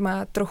projekt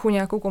má trochu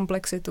nějakou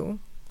komplexitu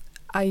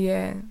a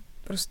je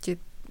prostě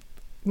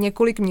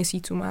několik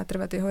měsíců má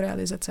trvat jeho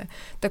realizace,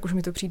 tak už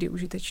mi to přijde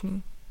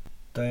užitečný.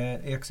 To je,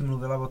 jak jsi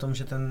mluvila o tom,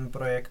 že ten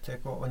projekt,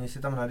 jako oni si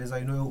tam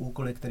nadizajnují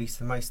úkoly, který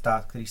se mají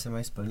stát, který se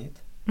mají splnit.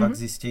 Pak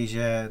zjistí,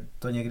 že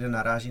to někde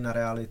naráží na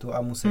realitu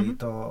a musí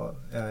to,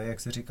 jak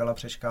jsi říkala,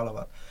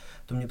 přeškálovat.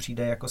 To mně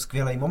přijde jako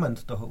skvělý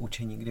moment toho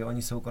učení, kdy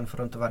oni jsou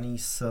konfrontovaní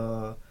s...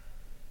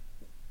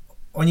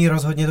 Oni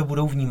rozhodně to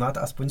budou vnímat,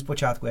 aspoň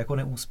zpočátku, jako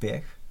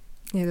neúspěch.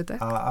 Je to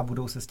tak? A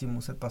budou se s tím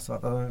muset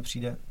pasovat. A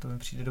to mi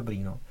přijde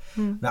dobrý, no.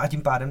 No a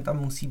tím pádem tam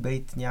musí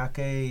být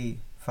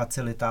nějaký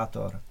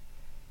facilitátor,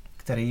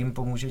 který jim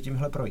pomůže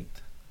tímhle projít.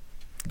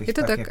 Je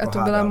to tak jako a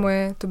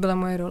to byla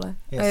moje role.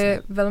 Jasně. A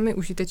je velmi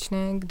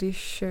užitečné,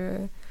 když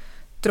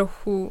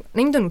trochu,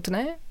 není to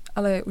nutné,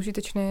 ale je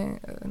užitečné,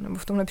 nebo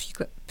v tomhle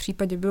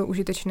případě bylo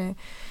užitečné,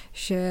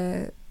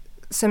 že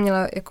jsem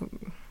měla jako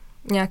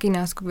nějaký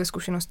náskok ve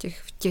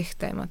zkušenostech v těch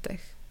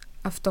tématech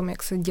a v tom,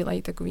 jak se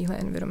dělají takovýhle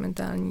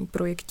environmentální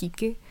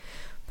projektíky,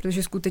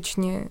 protože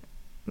skutečně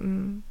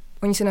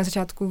oni se na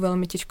začátku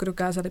velmi těžko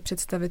dokázali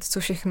představit, co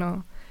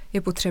všechno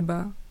je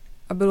potřeba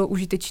a bylo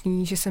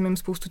užitečné, že jsem jim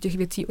spoustu těch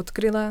věcí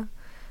odkryla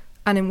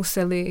a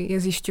nemuseli je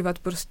zjišťovat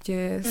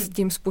prostě s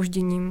tím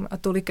zpožděním a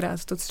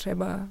tolikrát to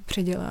třeba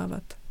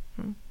předělávat.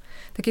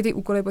 Taky ty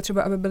úkoly je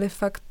potřeba, aby byly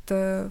fakt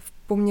v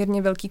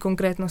poměrně velké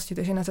konkrétnosti,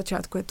 takže na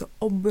začátku je to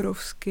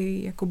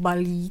obrovský jako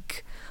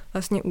balík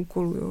vlastně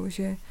úkolů, jo,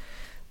 že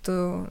to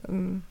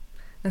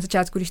na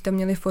začátku, když tam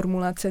měli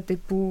formulace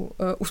typu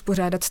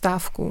uspořádat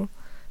stávku,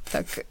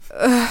 tak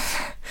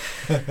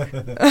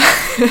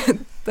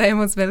to je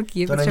moc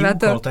velký. To není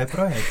úkol, to je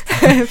projekt.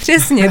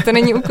 Přesně, to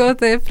není úkol,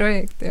 to je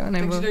projekt. Jo,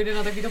 nebo... Takže dojde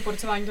na takový to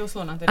porcování toho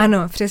slona. Teda.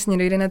 Ano, přesně,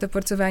 dojde na to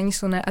porcování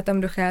slona a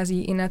tam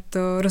dochází i na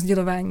to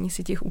rozdělování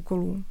si těch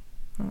úkolů.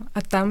 No,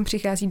 a tam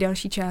přichází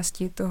další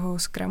části toho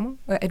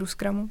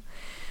Eduscrumu.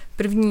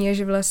 První je,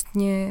 že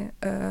vlastně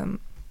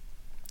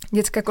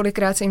děcka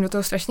kolikrát se jim do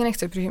toho strašně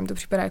nechce, protože jim to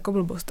připadá jako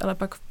blbost, ale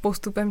pak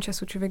postupem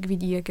času člověk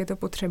vidí, jak je to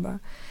potřeba.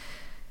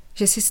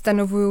 Že si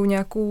stanovují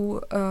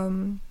nějakou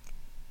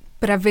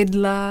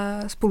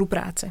pravidla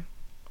spolupráce.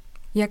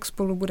 Jak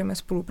spolu budeme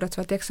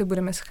spolupracovat, jak se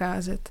budeme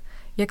scházet,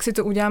 jak si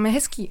to uděláme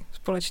hezký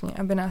společně,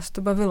 aby nás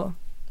to bavilo.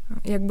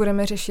 Jak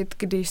budeme řešit,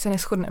 když se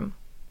neshodneme.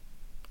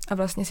 A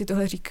vlastně si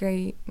tohle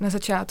říkají na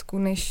začátku,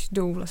 než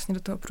jdou vlastně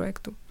do toho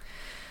projektu.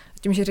 A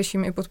tím, že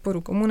řešíme i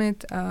podporu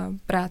komunit a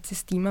práci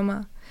s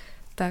týmama,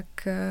 tak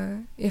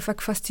je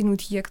fakt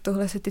fascinující, jak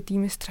tohle se ty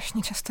týmy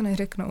strašně často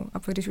neřeknou. A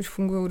pak, když už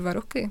fungují 2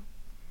 roky,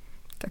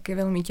 tak je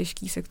velmi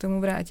těžký se k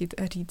tomu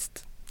vrátit a říct,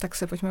 tak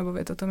se pojďme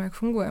bavit o tom, jak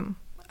fungujeme.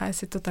 A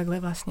jestli to takhle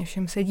vlastně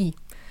všem sedí.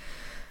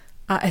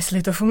 A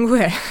jestli to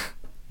funguje.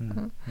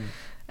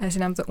 A jestli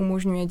nám to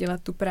umožňuje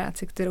dělat tu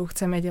práci, kterou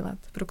chceme dělat,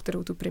 pro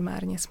kterou tu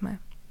primárně jsme.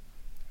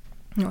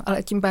 No,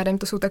 ale tím pádem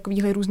to jsou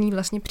takovýhle různý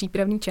vlastně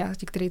přípravné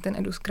části, které ten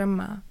Eduscrum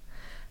má.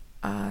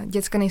 A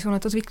děcka nejsou na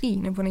to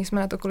zvyklí, nebo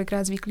nejsme na to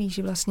kolikrát zvyklí,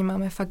 že vlastně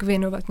máme fakt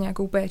věnovat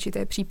nějakou péči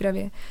té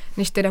přípravě,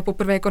 než teda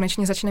poprvé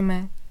konečně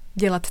začneme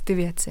dělat ty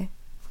věci.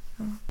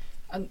 No.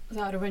 A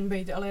zároveň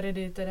být ale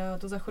ready teda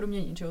to za chodu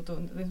měnit, že jo?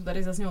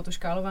 Tady zaznělo to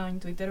škálování,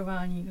 to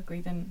iterování,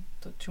 takový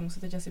to, čemu se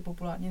teď asi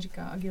populárně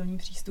říká agilní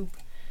přístup.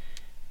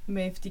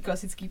 My v té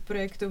klasické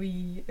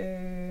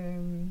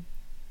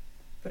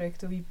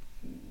projektový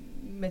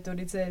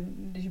metodice,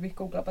 když bych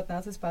koukla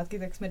 15 let zpátky,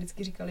 tak jsme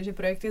vždycky říkali, že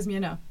projekt je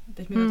změna.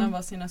 Teď mi to tam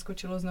vlastně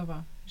naskočilo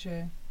znova,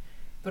 že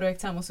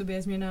projekt sám o sobě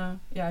je změna,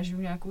 já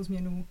žiju nějakou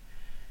změnu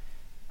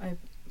a je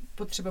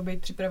potřeba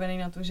být připravený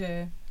na to,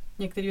 že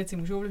některé věci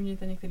můžou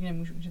ovlivnit a některé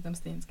nemůžou, že tam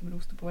stejně budou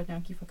vstupovat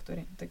nějaký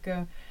faktory. Tak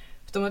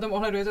v tomto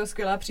ohledu je to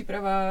skvělá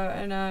příprava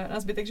na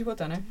zbytek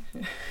života, ne?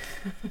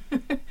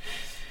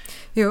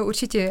 Jo,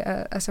 určitě.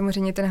 A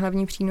samozřejmě ten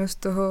hlavní přínos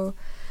toho,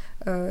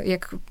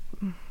 jak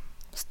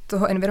z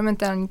toho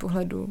environmentální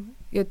pohledu,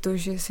 je to,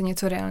 že se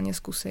něco reálně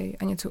zkusej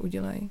a něco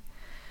udělají.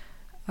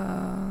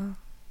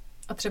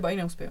 A třeba i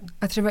neuspějou.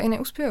 A třeba i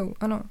neuspějou,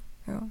 ano.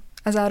 Jo.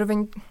 A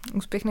zároveň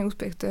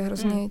neúspěch, to je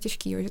hrozně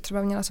těžký, jo, že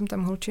třeba měla jsem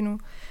tam holčinu,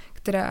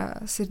 která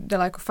si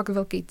dala jako fakt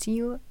velký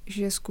cíl,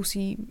 že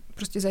zkusí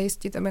prostě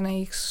zajistit, aby na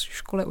jejich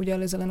škole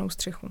udělali zelenou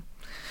střechu.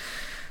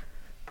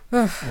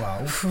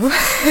 Wow.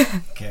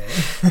 Okay.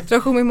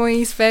 Trochu mimo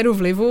její sféru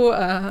vlivu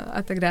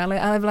a tak dále,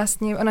 ale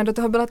vlastně ona do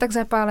toho byla tak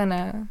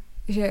zapálená,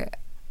 že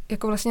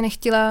jako vlastně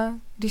nechtěla,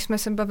 když jsme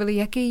se bavili,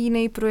 jaký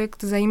jiný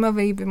projekt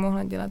zajímavý by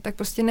mohla dělat, tak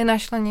prostě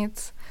nenašla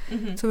nic,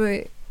 co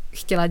by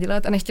chtěla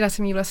dělat a nechtěla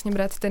jsem jí vlastně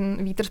brát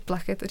ten vítr z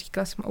plachet a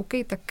říkala jsem, OK,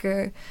 tak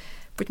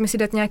pojďme si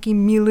dát nějaký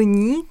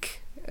milník,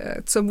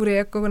 co bude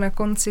jako na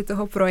konci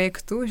toho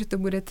projektu, že to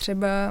bude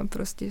třeba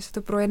prostě, se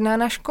to projedná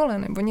na škole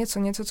nebo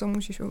něco, co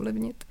můžeš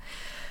ovlivnit.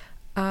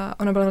 A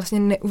ona byla vlastně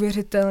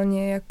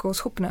neuvěřitelně jako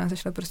schopná.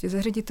 Zašla prostě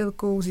za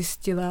ředitelkou,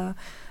 zjistila,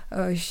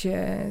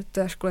 že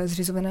ta škola je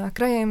zřizovaná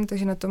krajem,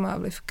 takže na to má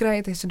vliv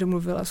kraj, takže se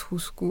domluvila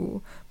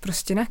schůzku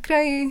prostě na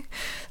kraji.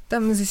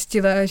 Tam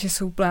zjistila, že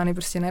jsou plány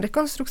prostě na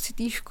rekonstrukci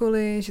té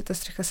školy, že ta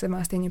střecha se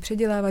má stejně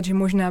předělávat, že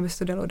možná by se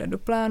to dalo dát do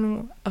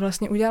plánu a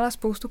vlastně udělala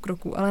spoustu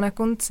kroků, ale na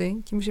konci,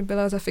 tím, že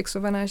byla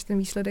zafixovaná, že ten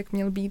výsledek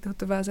měl být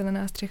hotová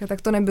zelená střecha,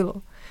 tak to nebylo.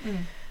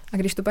 A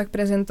když to pak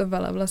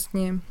prezentovala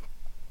vlastně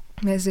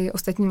mezi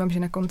ostatníma, že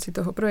na konci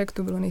toho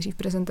projektu bylo nejdřív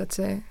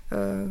prezentace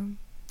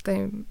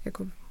tady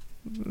jako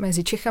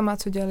mezi Čechama,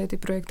 co dělali ty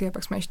projekty, a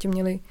pak jsme ještě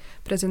měli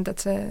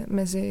prezentace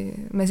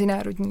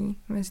mezinárodní,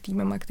 mezi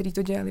týmama, který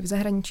to dělali v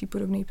zahraničí,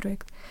 podobný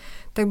projekt.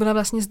 Tak byla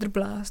vlastně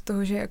zdrblá z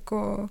toho, že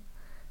jako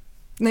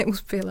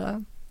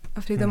neuspěla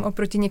a přitom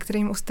oproti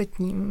některým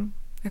ostatním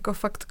jako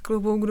fakt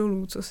klobouk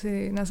dolů, co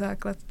si na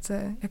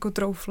základce jako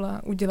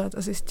troufla udělat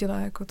a zjistila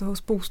jako toho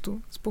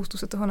spoustu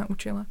se toho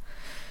naučila.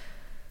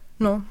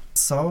 No.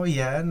 Co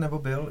je nebo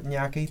byl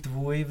nějaký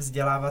tvůj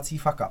vzdělávací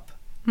fuck up?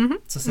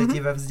 Co se ti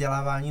ve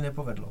vzdělávání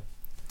nepovedlo?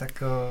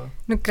 Tak,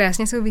 No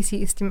krásně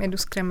souvisí i s tím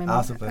Eduscramem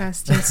a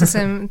s tím,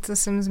 co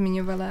jsem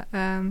zmiňovala.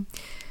 A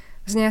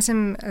vlastně já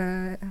jsem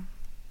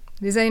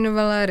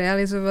designovala,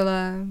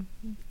 realizovala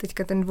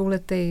teďka ten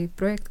 2letý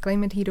projekt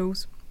Climate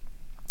Heroes.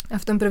 A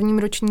v tom prvním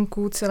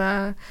ročníku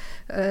celá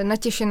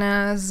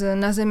natěšená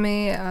na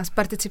zemi a z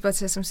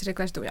participace jsem si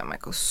řekla, že to uděláme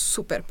jako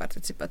super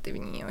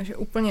participativní, jo? Že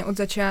úplně od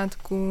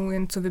začátku,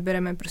 jen co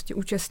vybereme prostě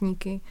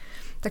účastníky,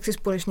 tak si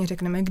společně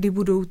řekneme, kdy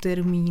budou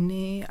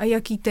termíny a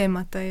jaký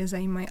témata je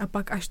zajímají a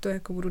pak až to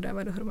jako budu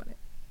dávat dohromady.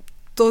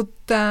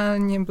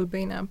 Totálně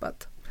blbý nápad.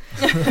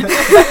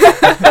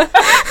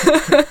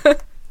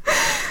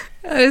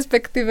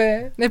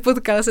 Respektive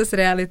nepotkal se s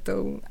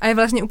realitou. A je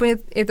vlastně úplně,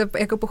 je to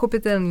jako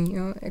pochopitelný,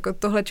 jo? Jako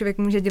tohle člověk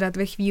může dělat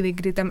ve chvíli,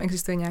 kdy tam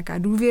existuje nějaká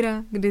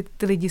důvěra, kdy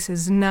ty lidi se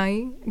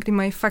znají, kdy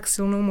mají fakt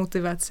silnou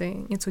motivaci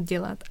něco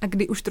dělat a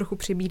kdy už trochu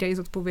přibírají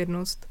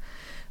zodpovědnost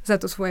za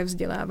to svoje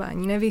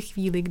vzdělávání. Ne ve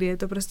chvíli, kdy je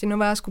to prostě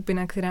nová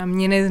skupina, která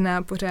mě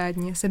nezná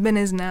pořádně, sebe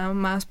nezná,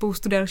 má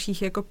spoustu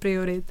dalších jako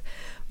priorit,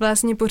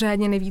 vlastně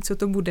pořádně neví, co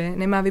to bude,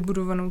 nemá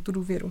vybudovanou tu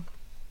důvěru.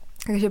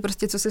 Takže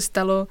prostě co se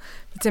stalo,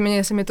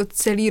 víceméně se mi to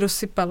celý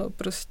rozsypalo,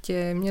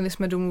 prostě měli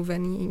jsme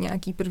domluvený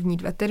nějaký první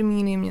 2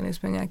 termíny, měli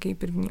jsme nějaký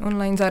první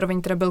online,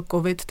 zároveň teda byl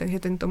covid, takže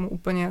ten tomu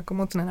úplně jako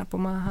moc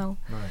nenapomáhal.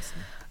 No,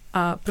 jasně.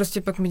 A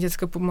prostě pak mi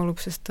děcka pomalu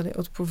přestali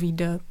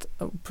odpovídat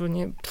a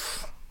úplně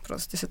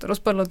prostě se to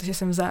rozpadlo, takže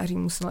jsem v září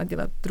musela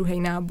dělat druhý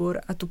nábor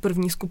a tu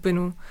první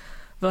skupinu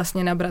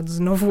vlastně nabrat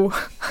znovu.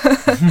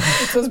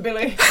 Co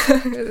zbyly?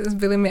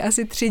 Zbyly mi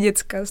asi 3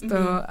 děcka z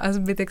toho a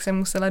zbytek jsem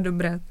musela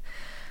dobrat.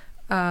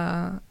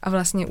 A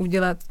vlastně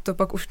udělat to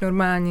pak už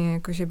normálně,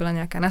 jakože byla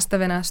nějaká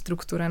nastavená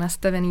struktura,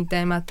 nastavený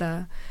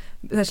témata.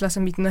 Začala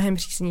jsem být mnohem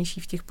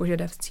přísnější v těch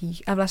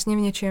požadavcích a vlastně v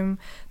něčem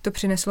to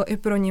přineslo i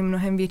pro ně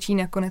mnohem větší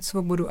nakonec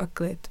svobodu a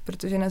klid,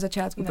 protože na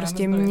začátku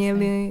prostě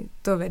měli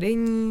to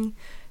vedení,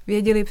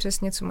 věděli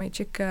přesně, co mají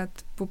čekat,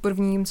 po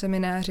prvním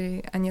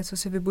semináři a něco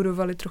si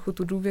vybudovali trochu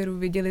tu důvěru,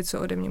 věděli,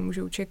 co ode mě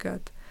můžou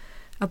čekat.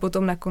 A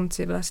potom na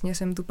konci vlastně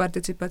jsem tu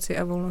participaci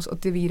a volnost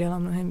otevírala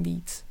mnohem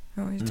víc.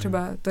 Jo, že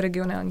třeba to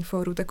regionální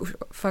fórum tak už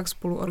fakt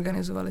spolu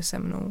organizovali se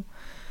mnou.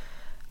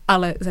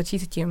 Ale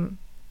začít tím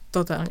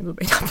totálně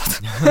blbý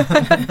nápad.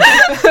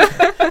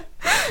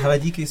 Hele,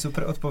 díky,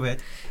 super odpověď.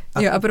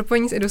 A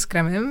propojení s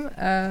Eduscramem,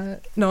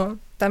 no,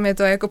 tam je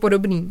to jako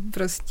podobný.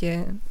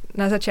 Prostě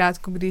na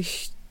začátku,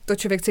 když to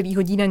člověk celý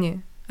hodí na ně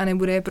a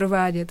nebude je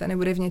provádět a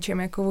nebude v něčem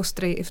jako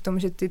ostrej i v tom,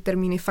 že ty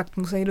termíny fakt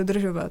musí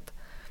dodržovat,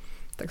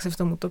 tak se v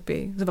tom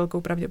utopí s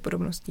velkou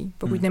pravděpodobností,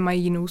 pokud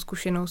nemají jinou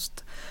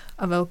zkušenost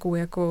a velkou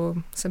jako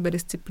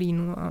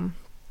sebedisciplínu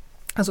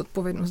a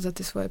zodpovědnost za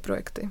ty svoje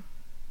projekty.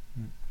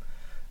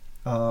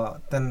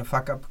 Ten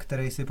fuck up,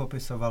 který jsi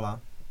popisovala,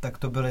 tak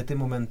to byly ty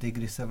momenty,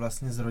 kdy se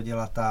vlastně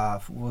zrodila ta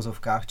v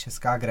úvozovkách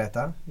česká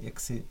Greta, jak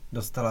jsi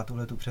dostala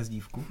tuhletu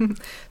přezdívku?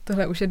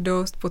 Tohle už je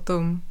dost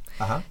potom.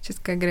 Aha.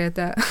 Česká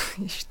Greta,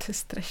 jež to je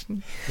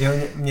strašný. Jo,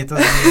 mě to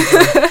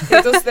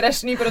je to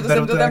strašný, proto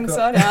jsem to tam jako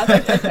musela dát.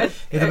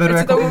 Je to beru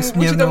jako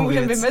úsměvnou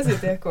můžem věc.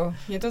 Vymezit, jako.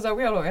 Mě to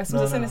zaujalo. Já jsem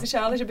zase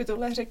neslyšela, že by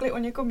tohle řekli o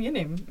někom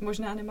jiným.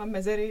 Možná nemám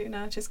mezery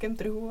na českém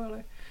trhu,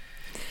 ale...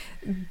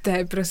 To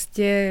je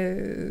prostě...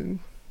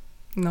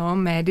 No,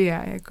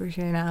 média,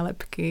 jakože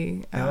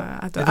nálepky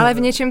a to. Ale v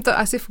něčem to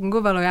asi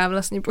fungovalo, já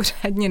vlastně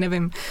pořádně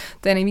nevím.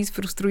 To je nejvíc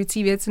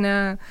frustrující věc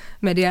na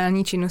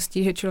mediální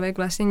činnosti, že člověk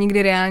vlastně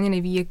nikdy reálně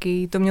neví,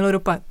 jaký to mělo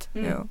dopad,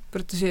 jo.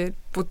 Protože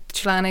pod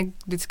článek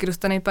vždycky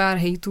dostane pár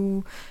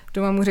hejtů,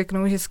 doma mu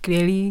řeknou, že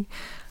skvělý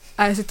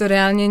a jestli to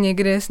reálně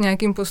někde s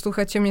nějakým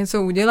posluchačem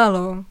něco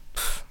udělalo,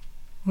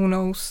 who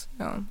knows,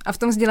 jo. A v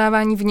tom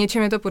vzdělávání v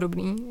něčem je to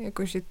podobný,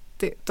 jakože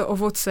to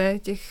ovoce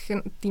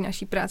té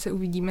naší práce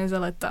uvidíme za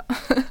léta.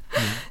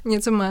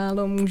 Něco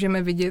málo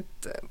můžeme vidět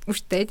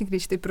už teď,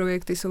 když ty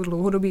projekty jsou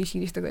dlouhodobější,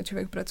 když takhle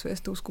člověk pracuje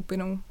s tou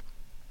skupinou.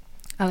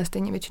 Ale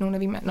stejně většinou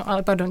nevíme. No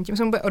ale pardon, tím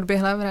jsem úplně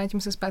odběhla,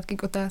 vrátím se zpátky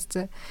k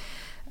otázce.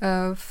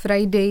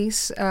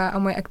 Fridays a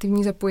moje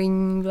aktivní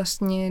zapojení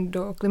vlastně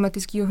do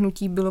klimatického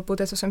hnutí bylo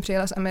poté, co jsem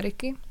přijela z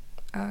Ameriky,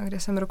 kde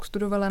jsem rok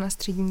studovala na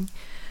střední.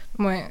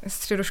 Moje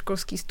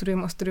středoškolský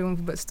studium a studium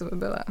vůbec to by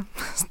byla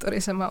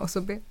story sama o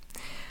sobě.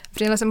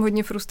 Přijela jsem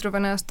hodně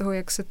frustrovaná z toho,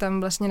 jak se tam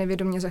vlastně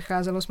nevědomě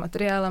zacházelo s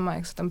materiálama,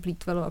 jak se tam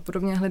plýtvalo a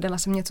podobně. Hledala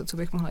jsem něco, co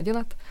bych mohla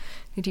dělat.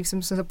 Nejdřív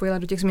jsem se zapojila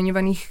do těch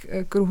zmiňovaných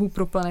kruhů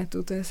pro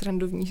planetu. To je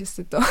srandovní, že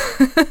jste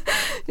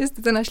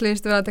to našli,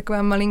 že to byla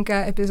taková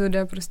malinká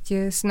epizoda,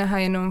 prostě snaha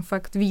jenom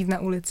fakt vyjít na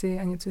ulici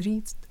a něco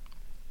říct.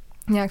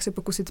 Nějak se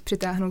pokusit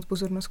přitáhnout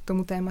pozornost k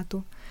tomu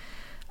tématu.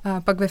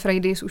 A pak ve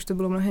Fridays už to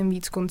bylo mnohem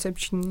víc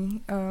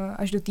koncepční,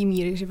 až do té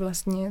míry, že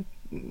vlastně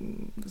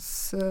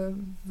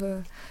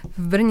v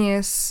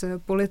Brně z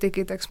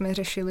politiky tak jsme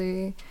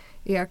řešili,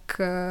 jak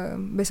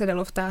by se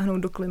dalo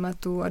vtáhnout do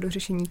klimatu a do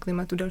řešení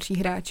klimatu další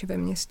hráče ve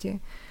městě.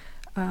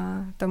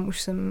 A tam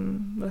už jsem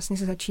vlastně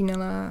se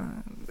začínala,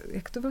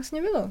 jak to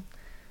vlastně bylo?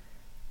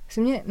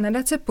 Jsi mě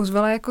nadace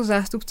pozvala jako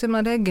zástupce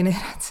mladé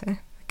generace,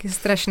 taky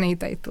strašný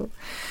titul.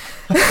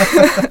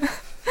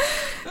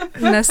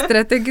 Na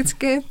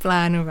strategické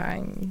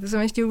plánování. To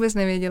jsem ještě vůbec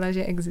nevěděla,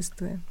 že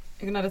existuje.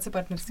 Jak nadace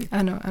partnerství.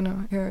 Ano,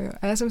 jo.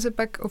 A já jsem se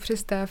pak o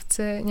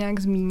přestávce nějak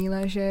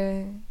zmínila,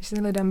 že si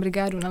hledám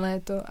brigádu na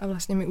léto a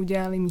vlastně mi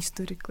udělali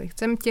místo, řekli,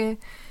 chcem tě,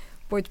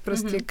 pojď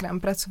prostě k nám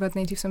pracovat.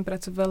 Nejdřív jsem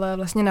pracovala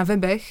vlastně na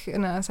webech,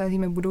 na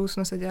Sázíme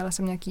budoucnost a dělala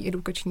jsem nějaký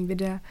edukační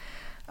videa.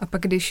 A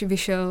pak, když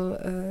vyšel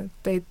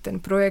ten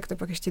projekt a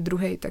pak ještě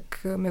druhý, tak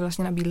mi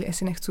vlastně nabídli,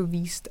 jestli nechci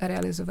vést a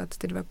realizovat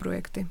ty 2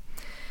 projekty.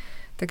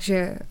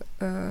 Takže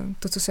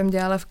to, co jsem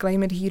dělala v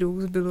Climate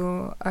Heroes,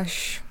 bylo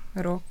až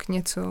rok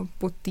něco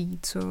po té,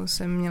 co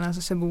jsem měla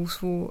za sebou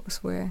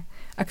svoje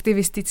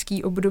aktivistické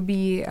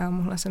období a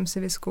mohla jsem si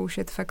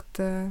vyzkoušet fakt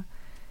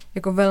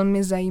jako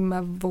velmi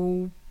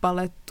zajímavou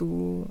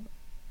paletu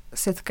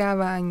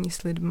setkávání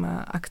s lidma,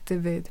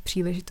 aktivit,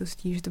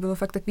 příležitostí, že to bylo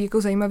fakt takový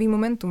jako zajímavý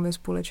momentum ve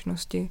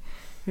společnosti,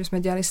 že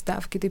jsme dělali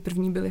stávky, ty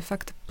první byly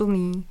fakt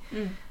plný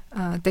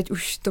a teď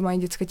už to mají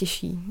děcka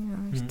těžší.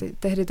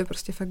 Tehdy to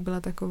prostě fakt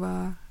byla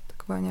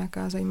taková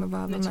nějaká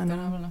zajímavá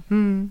vlna.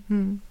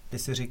 Ty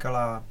jsi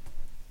říkala,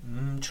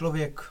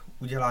 člověk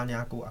udělá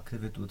nějakou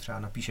aktivitu, třeba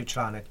napíše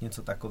článek,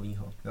 něco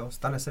takového.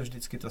 Stane se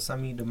vždycky to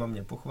samý, doma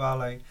mě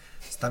pochválej,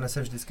 stane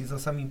se vždycky to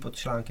samý, pod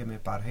článkem je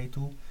pár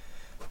hejtů.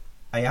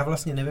 A já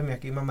vlastně nevím,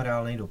 jaký mám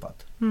reálný dopad.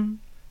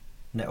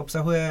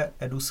 Neobsahuje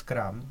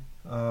Eduscrum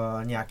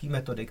nějaký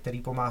metody,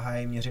 které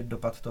pomáhají měřit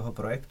dopad toho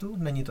projektu?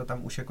 Není to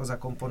tam už jako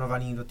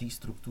zakomponovaný do té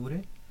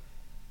struktury?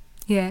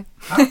 Je.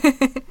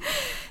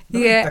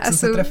 Dobrý, tak jsem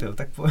se trefil,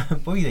 tak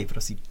povídej,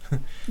 prosím.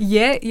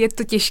 Je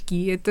to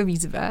těžký, je to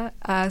výzva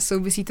a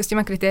souvisí to s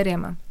těma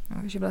kritériama.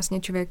 Že vlastně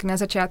člověk na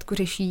začátku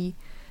řeší,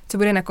 co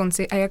bude na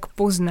konci a jak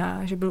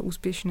pozná, že byl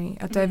úspěšný.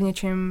 A to je v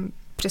něčem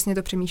přesně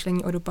to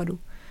přemýšlení o dopadu.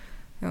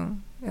 Jo.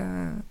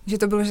 Že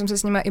to bylo, že jsem se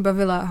s nima i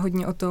bavila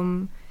hodně o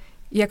tom,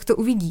 jak to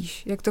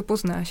uvidíš, jak to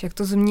poznáš, jak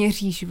to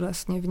změříš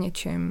vlastně v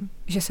něčem,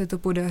 že se to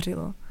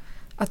podařilo.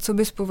 A co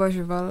bys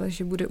považoval,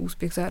 že bude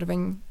úspěch?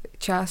 Zároveň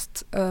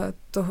část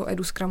toho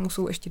Eduscrumu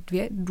jsou ještě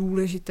 2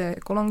 důležité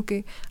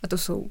kolonky a to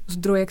jsou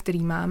zdroje,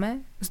 který máme,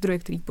 zdroje,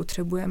 který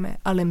potřebujeme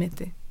a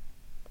limity.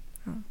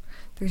 No.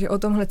 Takže o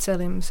tomhle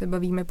celém se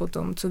bavíme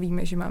potom, co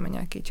víme, že máme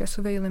nějaký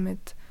časový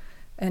limit,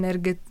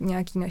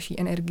 nějaký naší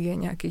energie,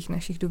 nějakých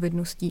našich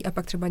dovedností a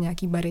pak třeba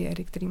nějaký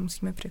bariéry, které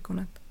musíme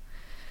překonat.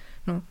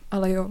 No,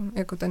 ale jo,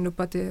 jako ten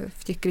dopad je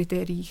v těch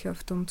kritériích a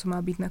v tom, co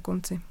má být na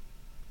konci.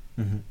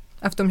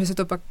 A v tom, že se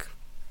to pak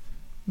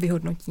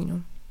vyhodnotí,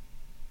 no.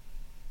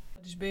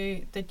 Když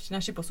by teď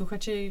naši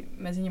posluchači,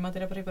 mezi nimi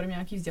teda pravděpodobně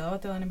nějaký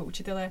vzdělavatelé nebo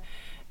učitelé,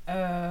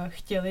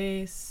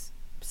 chtěli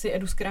si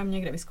Eduscrum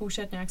někde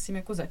vyzkoušet, nějak s tím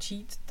jako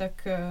začít,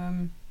 tak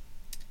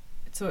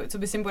co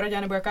bys jim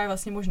poradila, nebo jaká je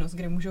vlastně možnost,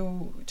 kde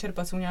můžou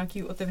čerpat, jsou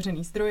nějaký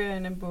otevřený zdroje,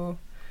 nebo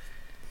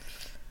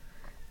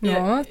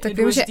tak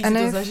vím, že si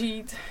to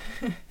zažít?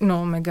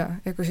 No, mega,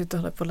 jakože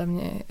tohle podle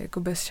mě jako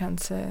bez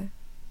šance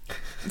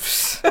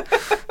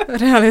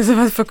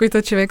realizovat, pokud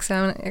to člověk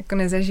sám jako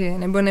nezažije,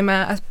 nebo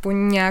nemá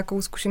aspoň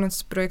nějakou zkušenost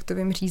s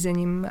projektovým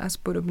řízením a s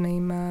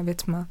podobnýma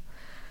věcma.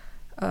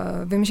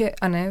 Vím, že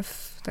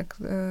Anev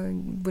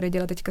bude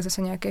dělat teďka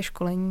zase nějaké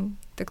školení,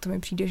 tak to mi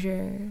přijde,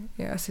 že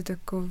je asi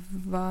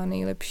taková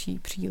nejlepší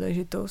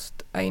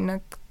příležitost. A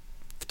jinak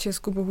v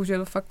Česku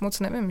bohužel fakt moc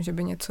nevím, že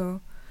by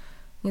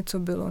něco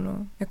bylo.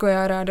 No. Jako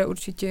já ráda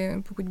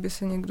určitě, pokud by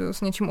se někdo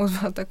s něčím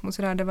ozval, tak moc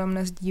ráda vám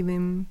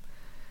nasdílím.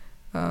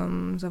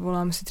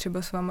 Zavolám si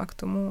třeba s váma k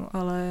tomu,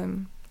 ale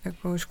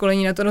jako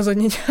školení na to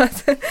rozhodně dělat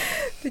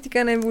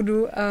teďka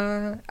nebudu.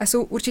 A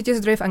jsou určitě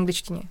zdroje v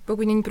angličtině.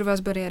 Pokud není pro vás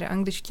bariéra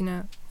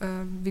angličtina,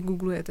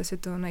 vygooglujete si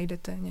to,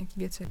 najdete nějaké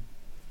věci.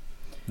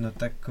 No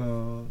tak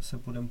se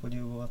půjdeme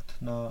podívat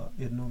na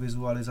jednu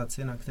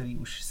vizualizaci, na který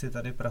už si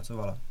tady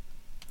pracovala.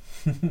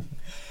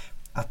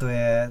 A to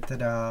je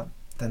teda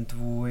ten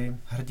tvůj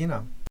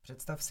hrdina.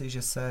 Představ si,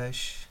 že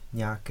seš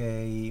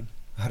nějaký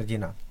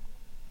hrdina.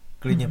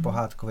 Klidně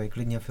pohádkovej,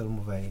 klidně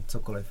filmovej,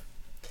 cokoliv.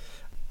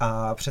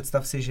 A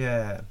představ si,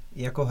 že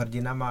jako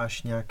hrdina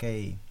máš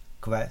nějaký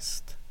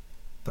quest,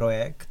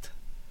 projekt,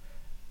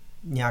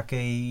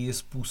 nějaký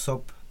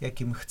způsob,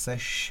 jakým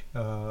chceš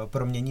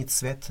proměnit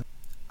svět.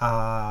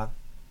 A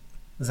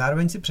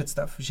zároveň si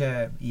představ,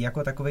 že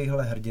jako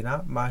takovejhle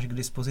hrdina máš k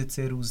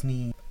dispozici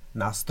různý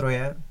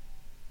nástroje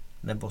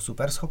nebo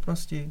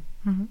superschopnosti.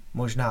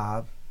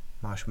 Možná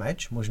máš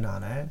meč, možná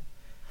ne.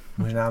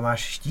 Možná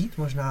máš štít,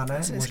 možná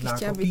ne, možná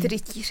chtěla být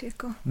rytíř,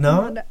 jako.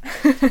 No.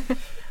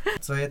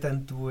 Co je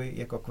ten tvůj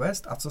jako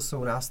quest a co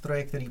jsou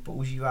nástroje, který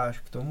používáš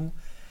k tomu,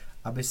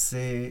 aby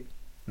si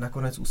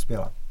nakonec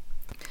uspěla?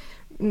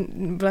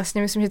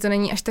 Vlastně myslím, že to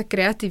není až tak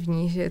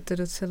kreativní, že je to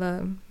docela...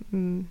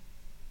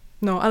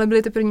 No, ale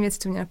byly to první věci,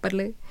 co mě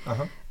napadly.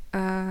 Aha. A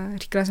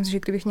říkala jsem si, že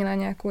kdybych měla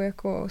nějakou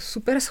jako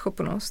super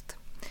schopnost,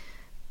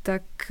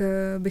 tak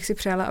bych si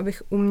přála,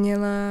 abych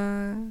uměla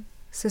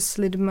se s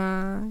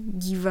lidma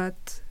dívat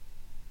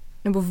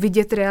nebo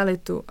vidět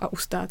realitu a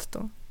ustát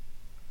to.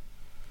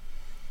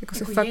 Jako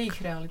se fakt...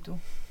 jejich realitu?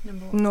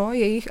 Nebo... No,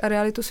 jejich a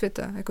realitu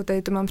světa. Jako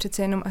tady to mám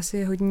přece jenom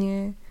asi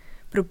hodně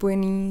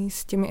propojený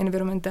s těmi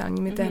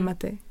environmentálními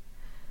tématy.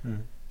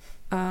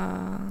 A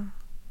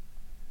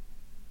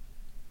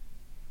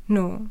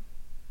no,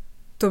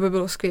 to by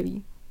bylo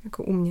skvělý,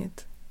 jako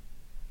umět.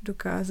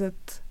 Dokázat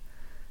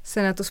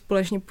se na to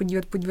společně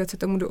podívat se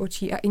tomu do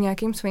očí a i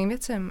nějakým svým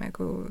věcem.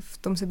 Jako v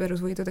tom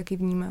seberozvoji to taky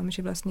vnímám,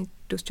 že vlastně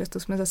dost často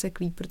jsme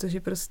zaseklí,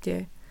 protože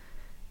prostě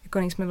jako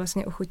nejsme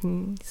vlastně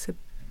ochotní se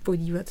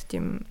podívat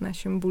těm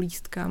našim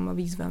bolístkám a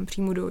výzvám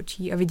přímo do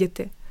očí a vidět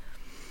je.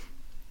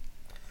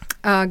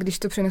 A když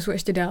to přenesu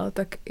ještě dál,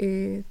 tak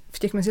i v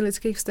těch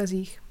mezilidských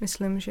vztazích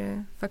myslím, že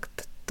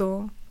fakt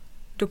to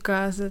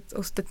dokázat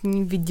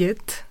ostatní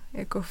vidět,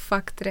 jako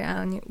fakt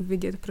reálně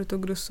uvidět pro to,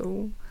 kdo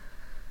jsou,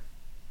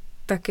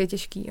 tak je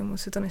těžký a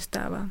moc se to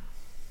nestává.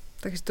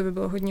 Takže to by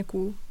bylo hodně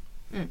cool.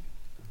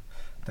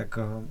 Tak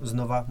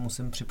znova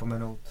musím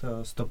připomenout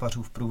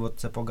stopařův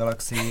průvodce po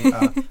galaxii a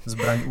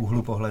zbraň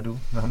úhlu pohledu.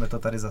 Máme to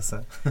tady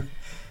zase.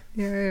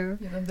 Jo.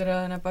 Mě tam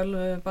teda napadl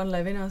pan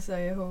Levinas a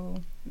jeho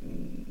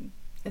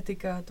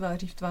etika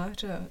tváří v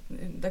tvář a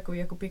takový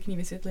jako pěkný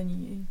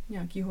vysvětlení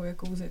nějakého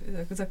jako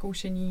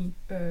zakoušení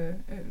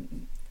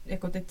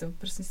jako teď to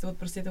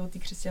prostě to té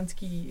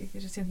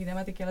křesťanské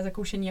tematiky, ale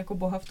zakoušení jako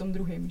Boha v tom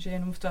druhém, že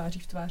jenom v tváří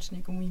v tvář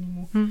někomu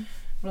jinému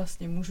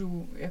vlastně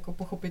můžu jako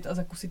pochopit a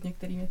zakusit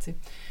některé věci.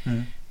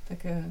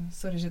 Tak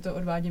sorry, že to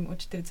odvádím od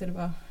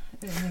 42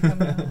 někam,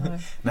 ale...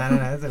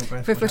 Ne, to je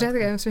úplně v pořádku.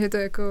 Já myslím, že to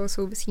jako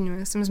souvisí. No.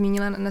 Já jsem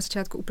zmínila na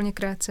začátku úplně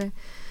krátce,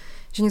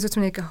 že něco, co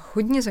mě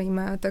hodně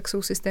zajímá, tak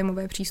jsou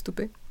systémové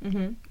přístupy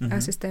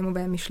a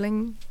systémové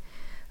myšlení.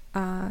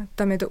 A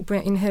tam je to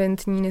úplně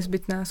inherentní,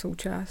 nezbytná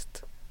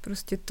součást.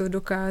 Prostě to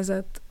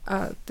dokázat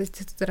a teď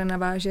se to teda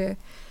naváže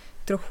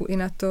trochu i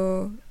na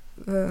to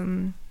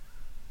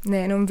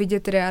nejenom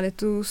vidět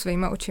realitu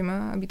svýma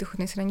očima a být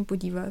ochotný se na ní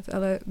podívat,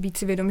 ale být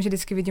si vědom, že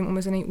vždycky vidím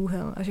omezený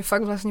úhel a že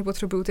fakt vlastně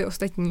potřebuju ty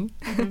ostatní,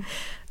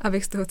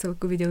 abych z toho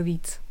celku viděl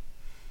víc.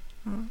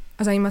 No.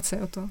 A zajímat se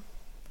o to.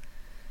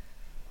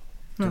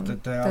 No,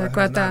 to je ale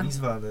hrozná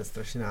výzva, to je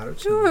strašně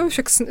náročné. Jo,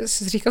 však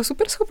jsi říkal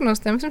super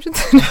schopnost, já myslím, že to...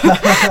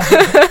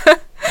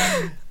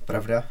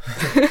 Pravda.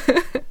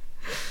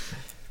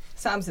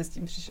 Sám se s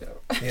tím přišel.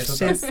 Je to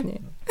přesně.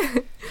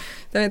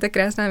 Tam je ta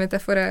krásná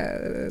metafora,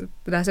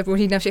 dá se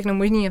použít na všechno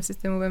možné a v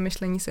systémovém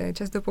myšlení se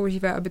často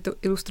používá, aby to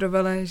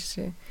ilustrovalo,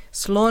 že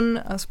slon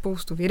a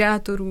spoustu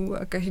vědátorů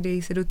a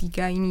každý se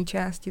dotýká jiný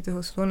části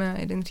toho slona.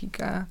 Jeden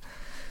říká,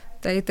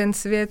 tady ten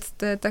svět,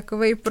 to je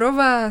takovej pro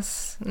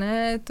vás,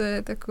 ne, to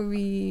je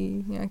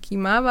takový nějaký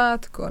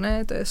mávátko,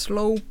 ne, to je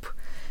sloup.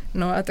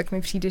 No a tak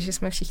mi přijde, že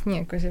jsme všichni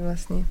jakože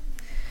vlastně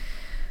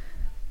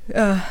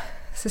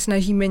se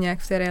snažíme nějak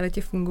v té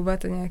realitě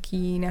fungovat a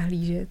nějaký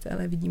nahlížet,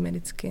 ale vidíme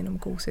vždycky jenom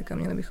kousek a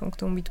měli bychom k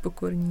tomu být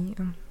pokorní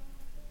a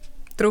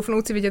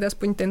troufnout si vidět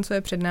aspoň ten, co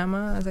je před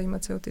náma a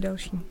zajímat se o ty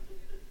další.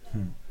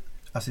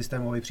 A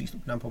systémový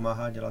přístup nám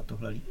pomáhá dělat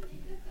tohle líp?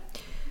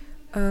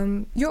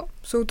 Jo,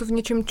 jsou to v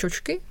něčem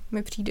čočky,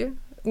 mi přijde,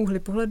 úhly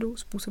pohledu,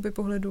 způsoby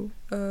pohledu.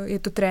 Je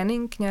to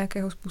trénink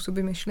nějakého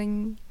způsobu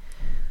myšlení,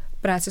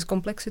 práce s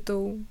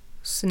komplexitou,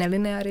 s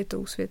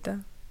nelinearitou světa,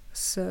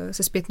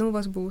 se zpětnou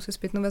vazbou, se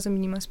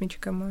zpětnovazebníma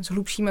smyčkama, s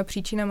hlubšíma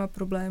příčinama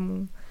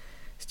problémů,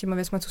 s těma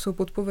věcma, co jsou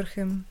pod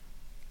povrchem.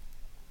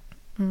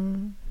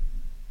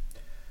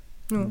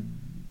 No.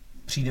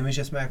 Přijde mi,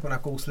 že jsme jako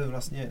nakousli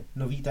vlastně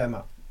nový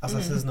téma. A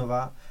zase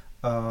znova,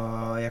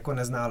 jako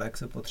neználek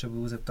se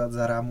potřebuju zeptat,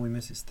 zarámuj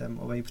mi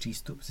systémový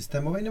přístup.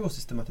 Systémový nebo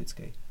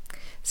systematický?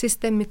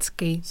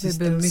 Systemický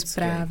by byl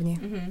správně.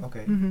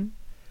 Okay.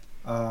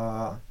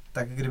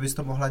 Tak kdybys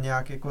to mohla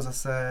nějak jako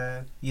zase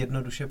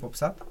jednoduše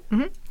popsat,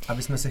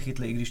 aby jsme se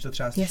chytli, i když to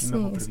třeba slyšíme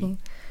poprvé. Jasně.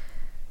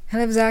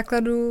 Hele, v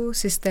základu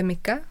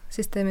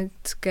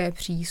systemické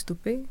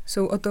přístupy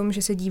jsou o tom,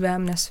 že se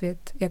dívám na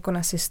svět jako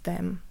na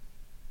systém.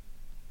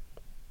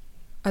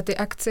 A ty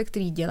akce,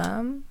 které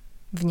dělám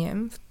v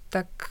něm,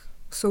 tak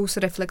jsou s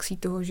reflexí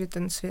toho, že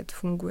ten svět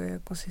funguje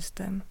jako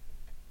systém.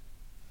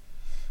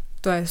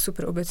 To je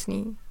super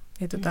obecný,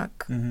 je to tak.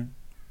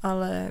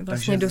 Ale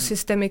vlastně do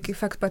systemiky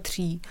fakt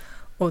patří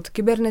od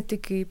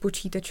kybernetiky,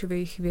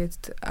 počítačových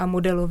věd a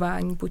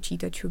modelování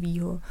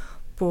počítačového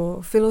po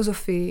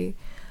filozofii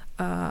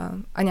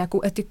a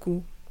nějakou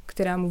etiku,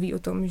 která mluví o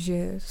tom,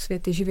 že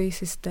svět je živý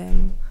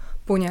systém,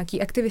 po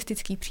nějaký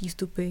aktivistický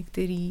přístupy,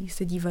 který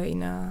se dívají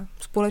na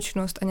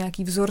společnost a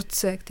nějaký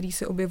vzorce, který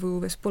se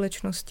objevují ve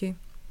společnosti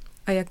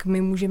a jak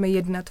my můžeme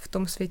jednat v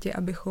tom světě,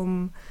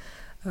 abychom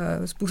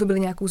způsobili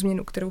nějakou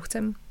změnu, kterou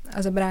chceme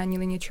a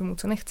zabránili něčemu,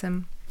 co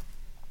nechcem.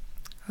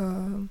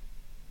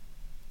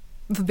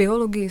 V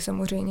biologii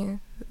samozřejmě,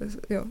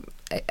 jo,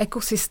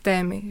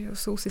 ekosystémy, jo,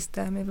 jsou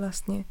systémy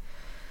vlastně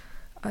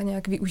a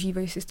nějak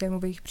využívají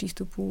systémových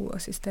přístupů a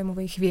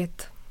systémových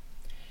věd.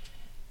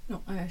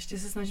 No a já ještě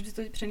se snažím si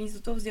to přenést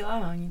do toho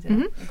vzdělávání. Teda.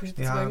 Jakože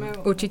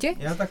to určitě?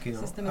 Já taky, no.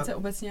 Systemice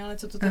obecně, ale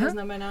co to teda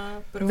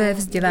znamená pro... Ve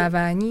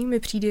vzdělávání mi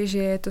přijde, že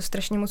je to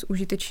strašně moc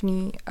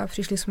užitečný a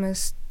přišli jsme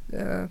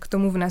k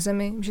tomu na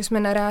zemi, že jsme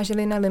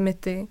naráželi na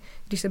limity,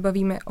 když se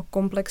bavíme o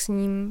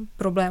komplexním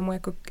problému,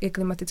 jako je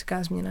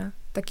klimatická změna,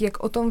 tak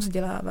jak o tom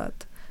vzdělávat,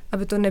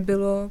 aby to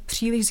nebylo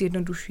příliš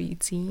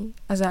zjednodušující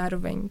a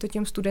zároveň to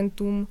těm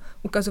studentům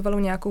ukazovalo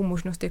nějakou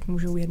možnost, jak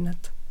můžou jednat.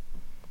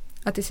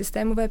 A ty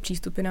systémové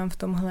přístupy nám v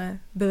tomhle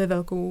byly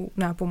velkou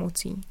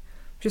nápomocí.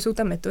 Že jsou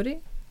tam metody,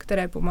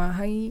 které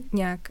pomáhají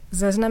nějak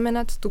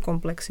zaznamenat tu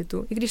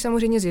komplexitu, i když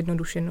samozřejmě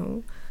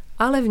zjednodušenou,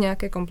 ale v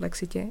nějaké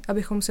komplexitě,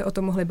 abychom se o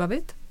tom mohli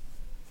bavit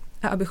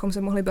a abychom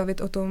se mohli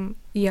bavit o tom,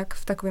 jak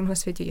v takovémhle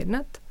světě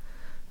jednat,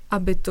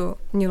 aby to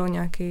mělo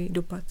nějaký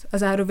dopad. A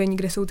zároveň,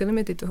 kde jsou ty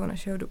limity toho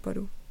našeho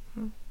dopadu.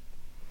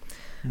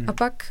 A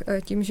pak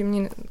tím, že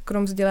mě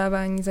krom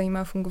vzdělávání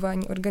zajímá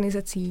fungování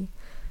organizací,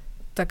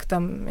 tak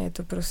tam je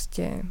to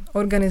prostě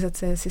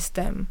organizace,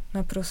 systém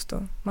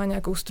naprosto. Má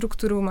nějakou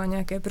strukturu, má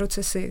nějaké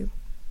procesy,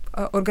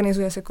 a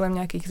organizuje se kolem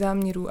nějakých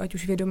záměrů, ať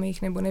už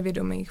vědomých nebo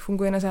nevědomých,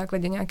 funguje na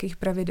základě nějakých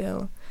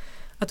pravidel.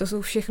 A to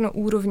jsou všechno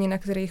úrovně, na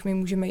kterých my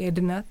můžeme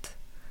jednat,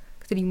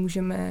 který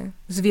můžeme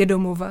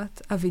zvědomovat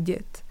a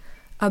vidět,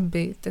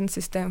 aby ten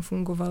systém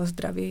fungoval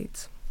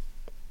zdravějc.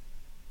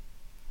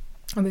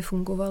 Aby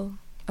fungoval,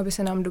 aby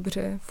se nám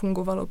dobře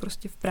fungovalo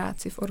prostě v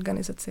práci, v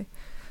organizaci.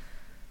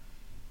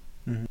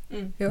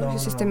 Jo, že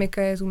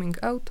systemika je zooming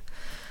out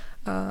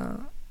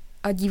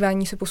a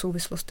dívání se po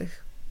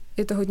souvislostech.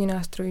 Je to hodně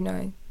nástroj na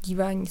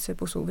dívání se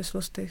po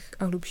souvislostech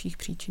a hlubších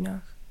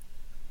příčinách.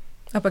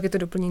 A pak je to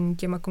doplnění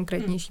těma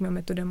konkrétnějšíma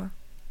metodama.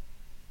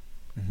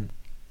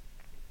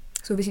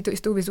 Souvisí to i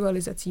s tou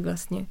vizualizací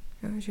vlastně,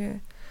 jo, že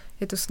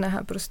je to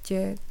snaha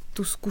prostě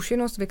tu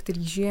zkušenost, ve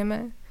které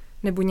žijeme,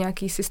 nebo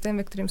nějaký systém,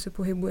 ve kterém se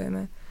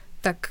pohybujeme,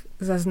 tak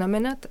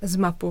zaznamenat,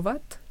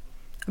 zmapovat,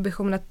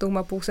 abychom nad tou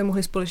mapou se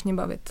mohli společně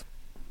bavit.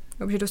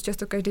 Takže dost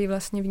často každý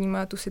vlastně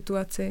vnímá tu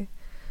situaci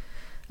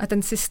a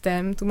ten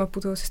systém, tu mapu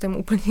toho systému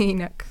úplně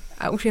jinak.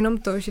 A už jenom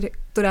to, že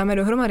to dáme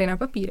dohromady na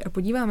papír a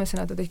podíváme se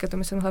na to, teďka to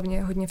myslím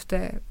hlavně hodně v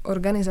té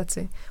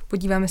organizaci,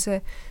 podíváme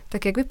se,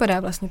 tak jak vypadá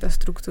vlastně ta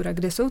struktura,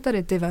 kde jsou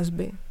tady ty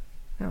vazby,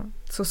 jo?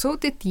 Co jsou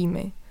ty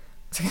týmy,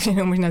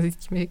 takže možná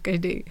zjistíme, že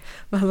každý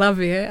v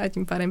hlavě a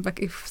tím pádem pak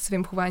i v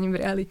svým chováním v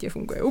realitě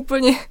funguje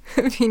úplně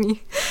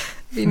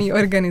v jiný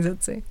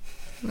organizaci.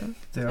 No.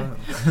 Jo.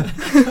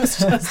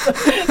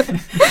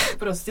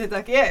 Prostě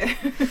tak je.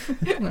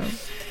 No.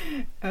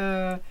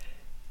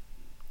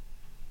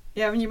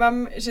 Já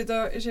vnímám,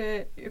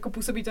 že jako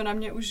působí to na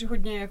mě už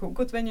hodně jako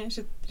ukotveně,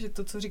 že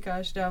to, co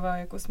říkáš, dává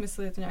jako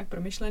smysl, je to nějak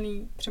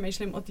promyšlený.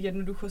 Přemýšlím o té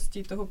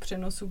jednoduchosti toho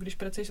přenosu, když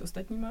pracuješ s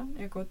ostatníma,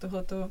 jako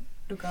tohleto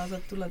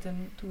dokázat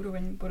tu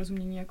úroveň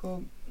porozumění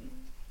jako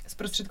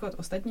zprostředkovat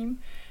ostatním.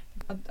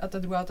 A ta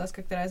druhá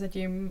otázka, která je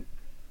zatím,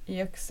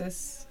 jak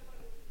ses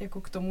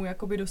jako k tomu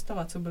jakoby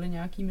dostala, co byly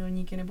nějaký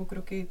milníky nebo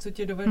kroky, co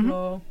tě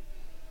dovedlo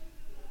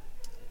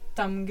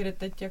tam, kde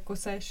teď jako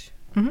seš.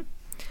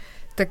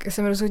 Tak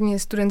jsem rozhodně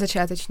student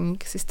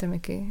začátečník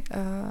systemiky.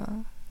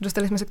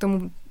 Dostali jsme se k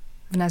tomu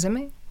na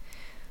zemi,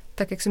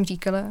 tak jak jsem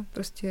říkala,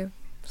 prostě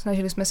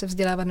snažili jsme se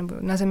vzdělávat, nebo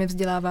na zemi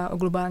vzdělává o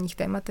globálních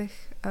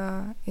tématech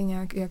a je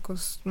nějak jako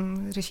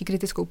řeší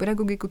kritickou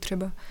pedagogiku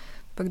třeba,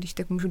 pak když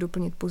tak můžu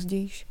doplnit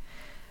později.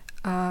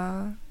 A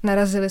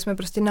narazili jsme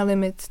prostě na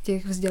limit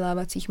těch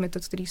vzdělávacích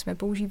metod, který jsme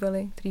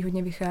používali, který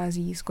hodně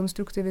vychází z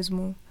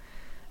konstruktivismu.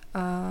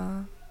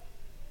 A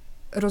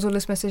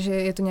rozhodli jsme se, že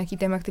je to nějaký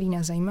téma, který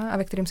nás zajímá a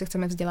ve kterém se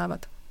chceme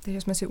vzdělávat.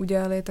 Takže jsme si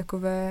udělali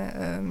takové,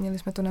 měli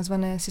jsme to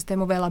nazvané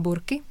systémové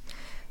laborky,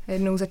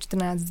 jednou za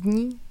 14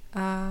 dní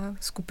a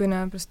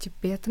skupina, prostě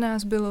 5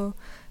 nás bylo,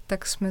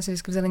 tak jsme si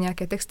vždycky vzali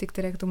nějaké texty,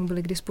 které k tomu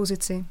byly k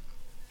dispozici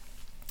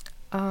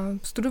a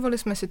studovali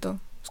jsme si to.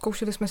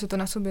 Zkoušeli jsme si to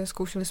na sobě,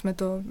 zkoušeli jsme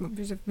to,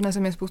 že na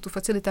zemi je spoustu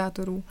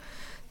facilitátorů,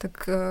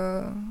 tak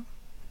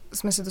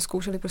jsme si to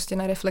zkoušeli prostě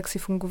na reflexi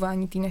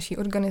fungování té naší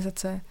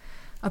organizace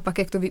a pak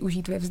jak to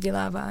využít ve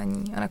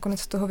vzdělávání. A nakonec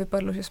z toho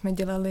vypadlo, že jsme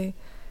dělali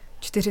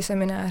 4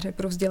 semináře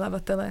pro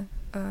vzdělavatele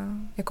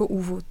jako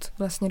úvod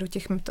vlastně do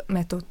těch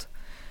metod.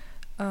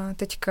 A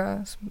teďka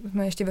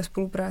jsme ještě ve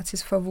spolupráci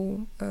s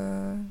FAVu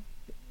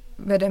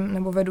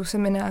vedu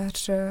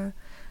seminář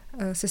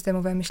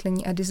systémové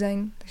myšlení a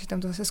design, takže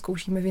tam to zase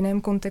zkoušíme v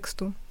jiném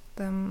kontextu.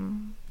 Tam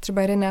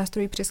třeba jeden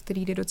nástroj, přes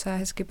který jde docela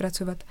hezky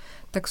pracovat,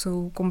 tak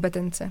jsou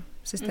kompetence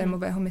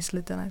systémového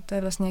myslitele. To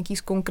je vlastně nějaký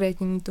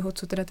zkonkrétnění toho,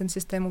 co teda ten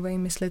systémový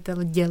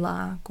myslitel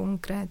dělá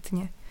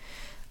konkrétně.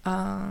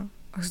 A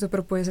se to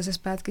propoje zase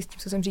zpátky s tím,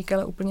 co jsem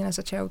říkala úplně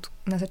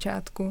na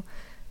začátku.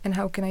 And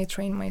how can I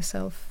train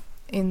myself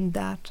in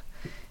that?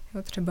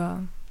 Jo,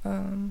 třeba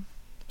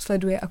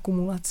sleduje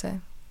akumulace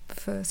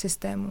v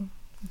systému,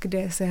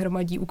 kde se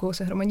hromadí, u koho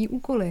se hromadí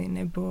úkoly,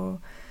 nebo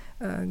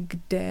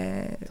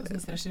kde... To jsme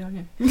strašně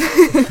hlavně.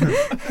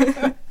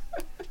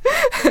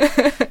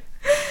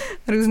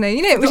 Různé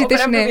jiné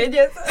užitečné.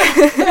 Vědět.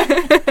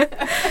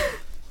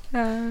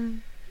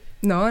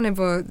 No,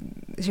 nebo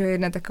že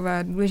jedna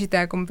taková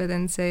důležitá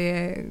kompetence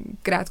je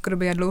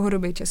krátkodobý a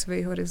dlouhodobý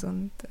časový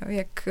horizont.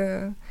 Jak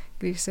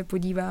když se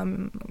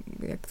podívám,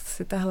 jak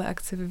se tahle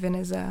akce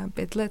vyvine za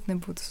 5 let,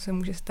 nebo co se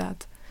může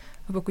stát.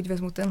 A pokud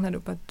vezmu tenhle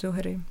dopad do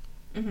hry.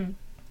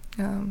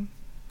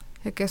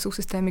 Jaké jsou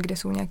systémy, kde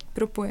jsou nějaké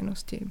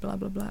propojenosti,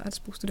 blablabla a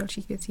spoustu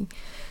dalších věcí.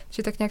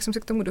 Takže tak nějak jsem se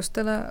k tomu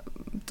dostala.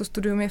 To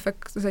studium je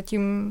fakt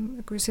zatím,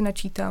 jako že si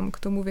načítám k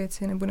tomu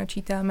věci, nebo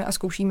načítáme a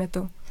zkoušíme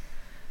to.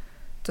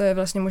 to je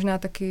vlastně možná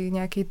taky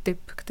nějaký tip,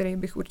 který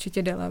bych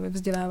určitě dala ve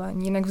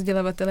vzdělávání. Jinak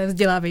vzdělavatelé,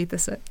 vzdělávejte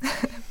se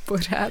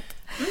pořád.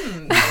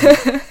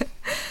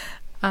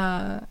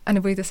 A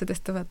nebojte se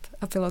testovat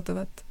a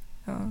pilotovat.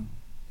 Jo.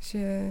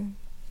 Že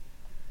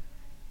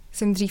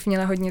jsem dřív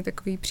měla hodně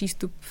takový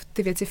přístup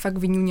ty věci fakt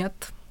vyňuňat,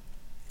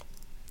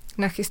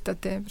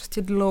 nachystat je,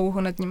 prostě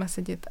dlouho nad nima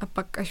sedět a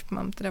pak, až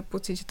mám teda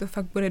pocit, že to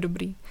fakt bude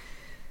dobrý,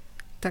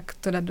 tak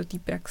to dát do té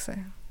praxe.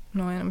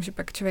 No jenom, že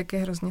pak člověk je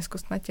hrozně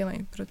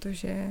zkostnatělej,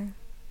 protože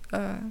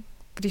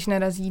když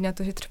narazí na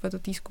to, že třeba to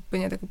té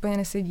skupině tak úplně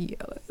nesedí,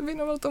 ale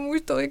věnoval tomu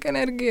už tolik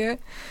energie,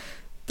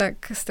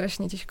 tak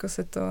strašně těžko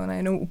se to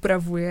najednou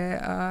upravuje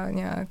a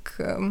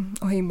nějak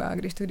ohýbá.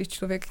 Když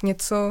člověk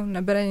něco,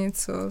 nabere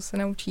něco, se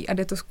naučí a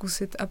jde to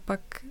zkusit a pak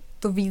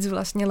to víc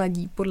vlastně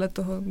ladí podle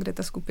toho, kde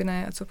ta skupina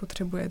je a co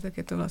potřebuje, tak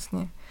je to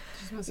vlastně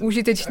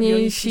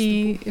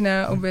užitečnější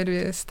na obě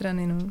dvě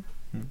strany. No.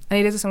 A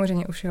nejde to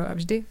samozřejmě u všeho a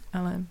vždy,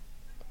 ale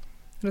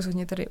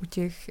rozhodně tady u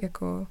těch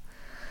jako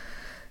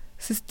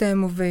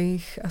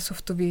systémových a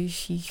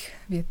softovějších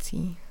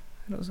věcí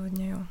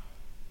rozhodně, jo.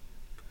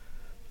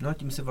 No a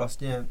tím si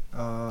vlastně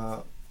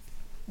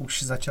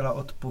už začala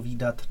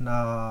odpovídat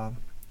na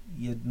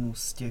jednu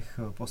z těch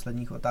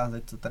posledních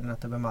otázek, co tady na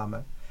tebe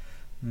máme.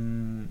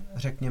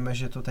 Řekněme,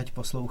 že to teď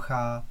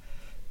poslouchá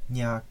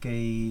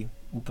nějaký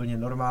úplně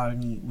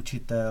normální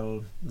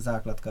učitel,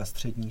 základka,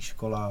 střední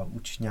škola,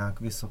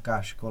 učňák,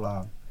 vysoká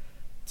škola.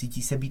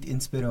 Cítí se být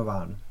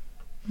inspirován.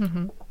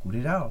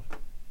 Kudy dál?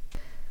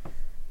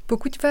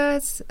 Pokud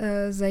vás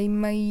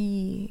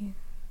zajímají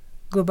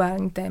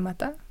globální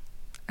témata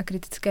a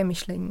kritické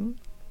myšlení,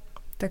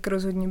 tak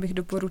rozhodně bych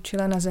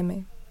doporučila Na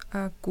zemi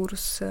a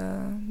kurz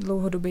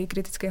dlouhodobě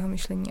kritického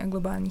myšlení a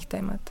globálních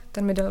témat.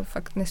 Ten mi dal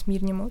fakt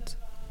nesmírně moc.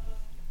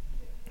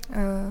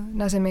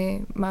 Na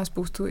zemi má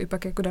spoustu i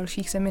pak jako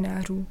dalších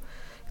seminářů,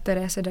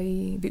 které se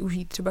dají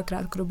využít třeba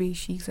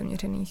krátkodobějších,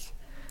 zaměřených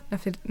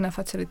na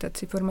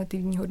facilitaci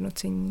formativního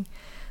hodnocení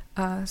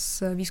a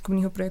z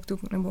výzkumného projektu,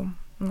 nebo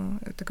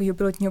takového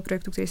pilotního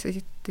projektu, který se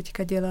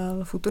teďka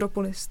dělal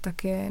Futuropolis,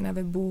 tak je na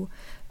webu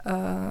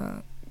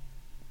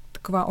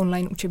taková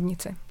online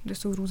učebnice, kde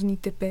jsou různý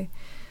typy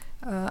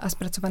a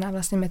zpracovaná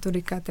vlastně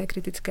metodika té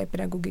kritické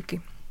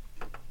pedagogiky.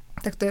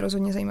 Tak to je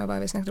rozhodně zajímavá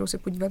věc, na kterou se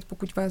podívat,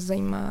 pokud vás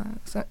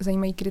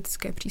zajímají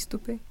kritické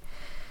přístupy.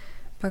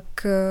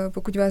 Pak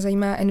pokud vás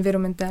zajímá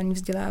environmentální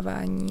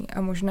vzdělávání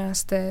a možná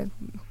jste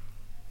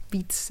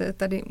víc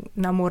tady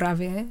na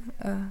Moravě,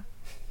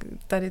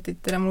 tady teď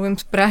teda mluvím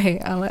z Prahy,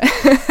 ale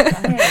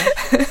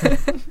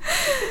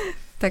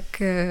tak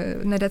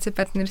nadace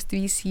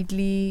partnerství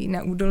sídlí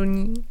na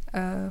Údolní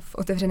v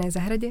otevřené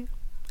zahradě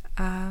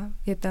a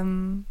je tam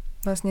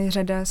vlastně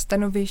řada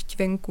stanovišť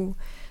venku,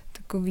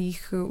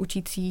 takových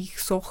učících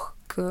soch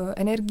k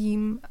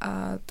energiím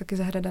a taky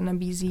zahrada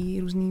nabízí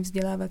různý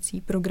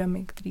vzdělávací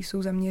programy, které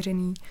jsou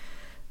zaměřený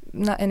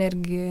na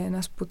energie,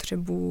 na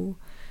spotřebu,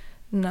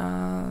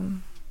 na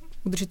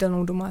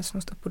udržitelnou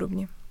domácnost a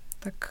podobně.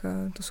 Tak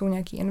to jsou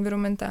nějaký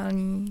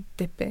environmentální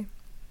typy.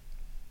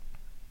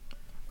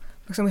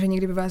 Pak samozřejmě,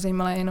 kdyby vás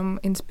zajímala jenom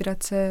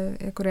inspirace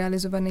jako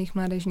realizovaných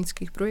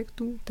mládežnických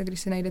projektů, tak když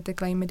si najdete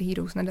Climate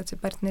Heroes nadace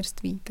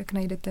partnerství, tak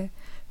najdete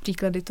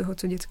příklady toho,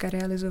 co děcka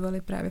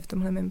realizovali právě v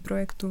tomhle mém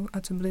projektu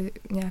a co byly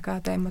nějaká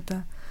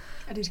témata.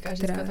 A když říkáš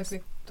děcka, tak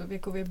to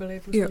věkově byly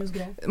plus minus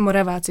kde?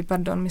 Moraváci,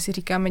 pardon, my si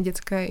říkáme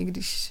děcka, i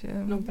když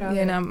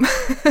je nám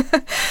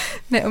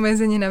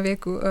neomezeně na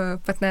věku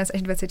 15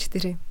 až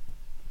 24.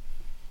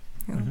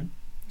 Jo.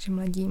 Že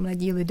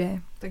mladí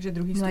lidé, takže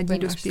druhý mladí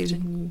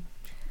dospělí.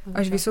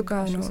 Až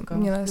vysoká, no.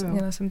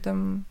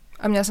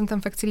 Měla jsem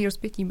tam fakt celý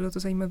rozpětí, bylo to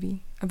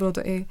zajímavý. A bylo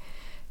to i,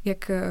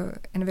 jak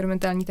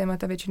environmentální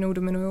témata většinou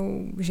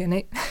dominují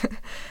ženy,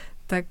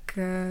 tak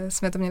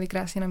jsme to měli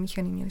krásně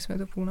namíchaný, měli jsme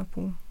to půl na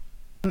půl.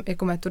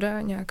 Jako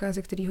metoda nějaká,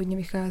 ze který hodně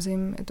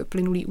vycházím, je to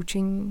plynulý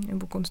učení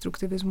nebo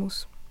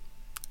konstruktivismus.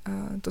 A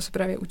to se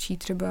právě učí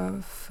třeba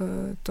v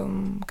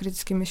tom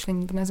kritickém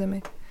myšlení v Na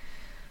zemi.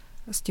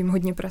 S tím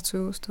hodně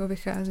pracuju, z toho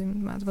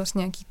vycházím. Má to vlastně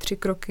nějaký 3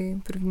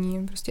 kroky. První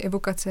je prostě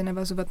evokace,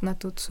 navazovat na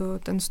to, co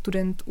ten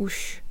student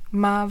už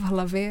má v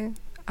hlavě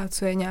a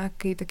co je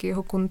nějaký taky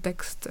jeho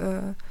kontext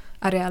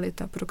a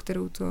realita, pro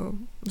kterou to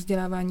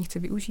vzdělávání chce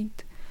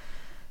využít.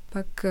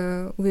 Pak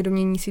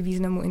uvědomění si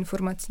významu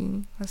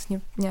informací,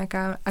 vlastně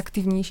nějaká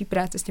aktivnější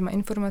práce s těma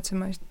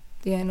informacemi,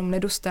 je jenom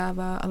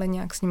nedostává, ale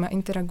nějak s nima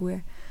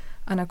interaguje.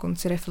 A na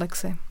konci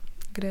reflexe,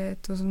 kde je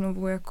to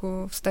znovu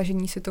jako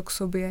vstažení si to k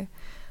sobě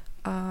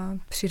a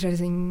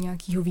přiřazení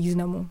nějakého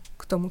významu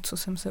k tomu, co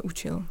jsem se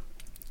učil.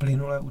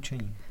 Plynulé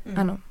učení.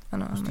 Ano,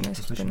 jmenuje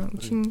se plynulé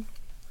učení.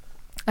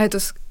 A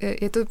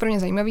je to pro mě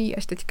zajímavý,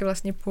 až teďka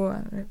vlastně po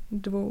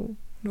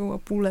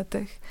 2,5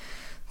 letech,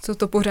 co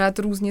to pořád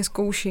různě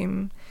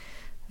zkouším.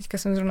 Teďka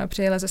jsem zrovna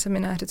přijela ze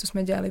semináře, co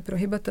jsme dělali pro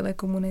hybatele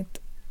komunit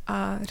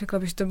a řekla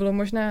bych, že to bylo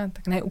možná,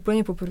 tak ne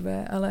úplně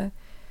poprvé, ale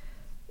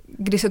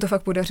kdy se to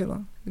fakt podařilo,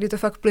 kdy to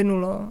fakt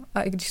plynulo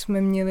a i když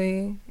jsme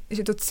měli,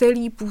 že to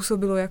celý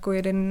působilo jako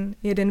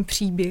jeden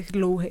příběh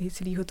dlouhý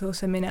celého toho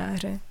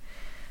semináře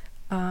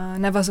a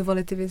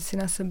navazovali ty věci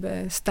na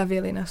sebe,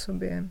 stavěli na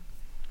sobě.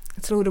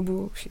 Celou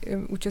dobu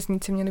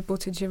účastníci měli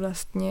pocit, že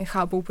vlastně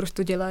chápou, proč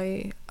to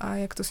dělají a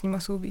jak to s nima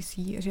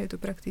souvisí a že je to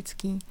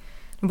praktický.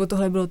 Nebo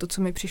tohle bylo to,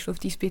 co mi přišlo v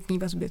té zpětné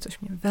vazbě, což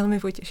mě velmi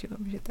potěšilo,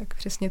 že tak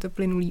přesně to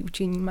plynulý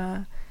učení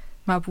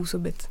má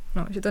působit.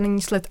 No, že to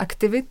není sled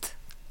aktivit,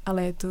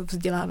 ale je to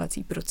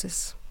vzdělávací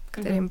proces,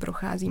 kterým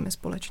procházíme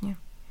společně.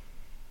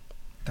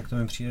 Tak to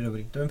mi přijde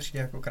dobrý. To mi přijde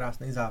jako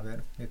krásný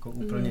závěr, jako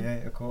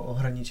úplně jako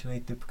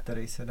ohraničený typ,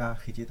 který se dá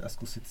chytit a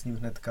zkusit s ním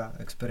hnedka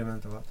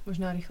experimentovat.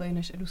 Možná rychleji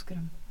než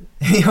Eduscrum.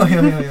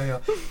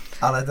 jo.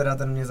 Ale teda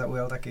ten mě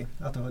zaujal taky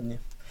a to hodně.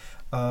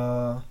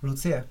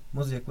 Lucie,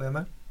 moc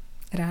děkujeme.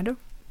 Rádo.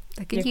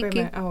 Taky děkujeme,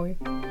 díky. Ahoj.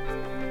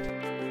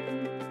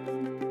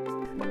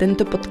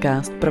 Tento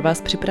podcast pro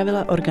vás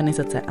připravila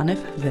organizace ANEF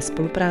ve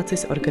spolupráci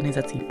s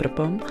organizací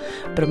Propom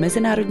pro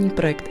mezinárodní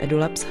projekt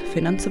Edulabs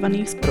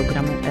financovaný z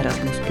programu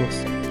Erasmus+.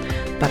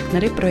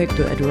 Partnery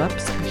projektu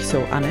Edulabs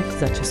jsou ANEF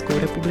za Českou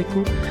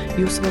republiku,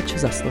 Youthwatch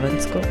za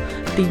Slovensko,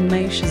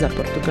 Teammate za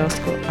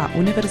Portugalsko a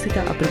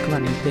Univerzita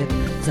aplikovaných věd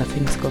za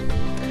Finsko.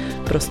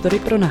 Prostory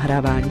pro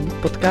nahrávání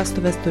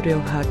podcastové studio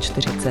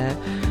H4C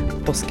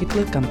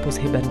poskytl Campus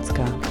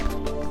Hybernská.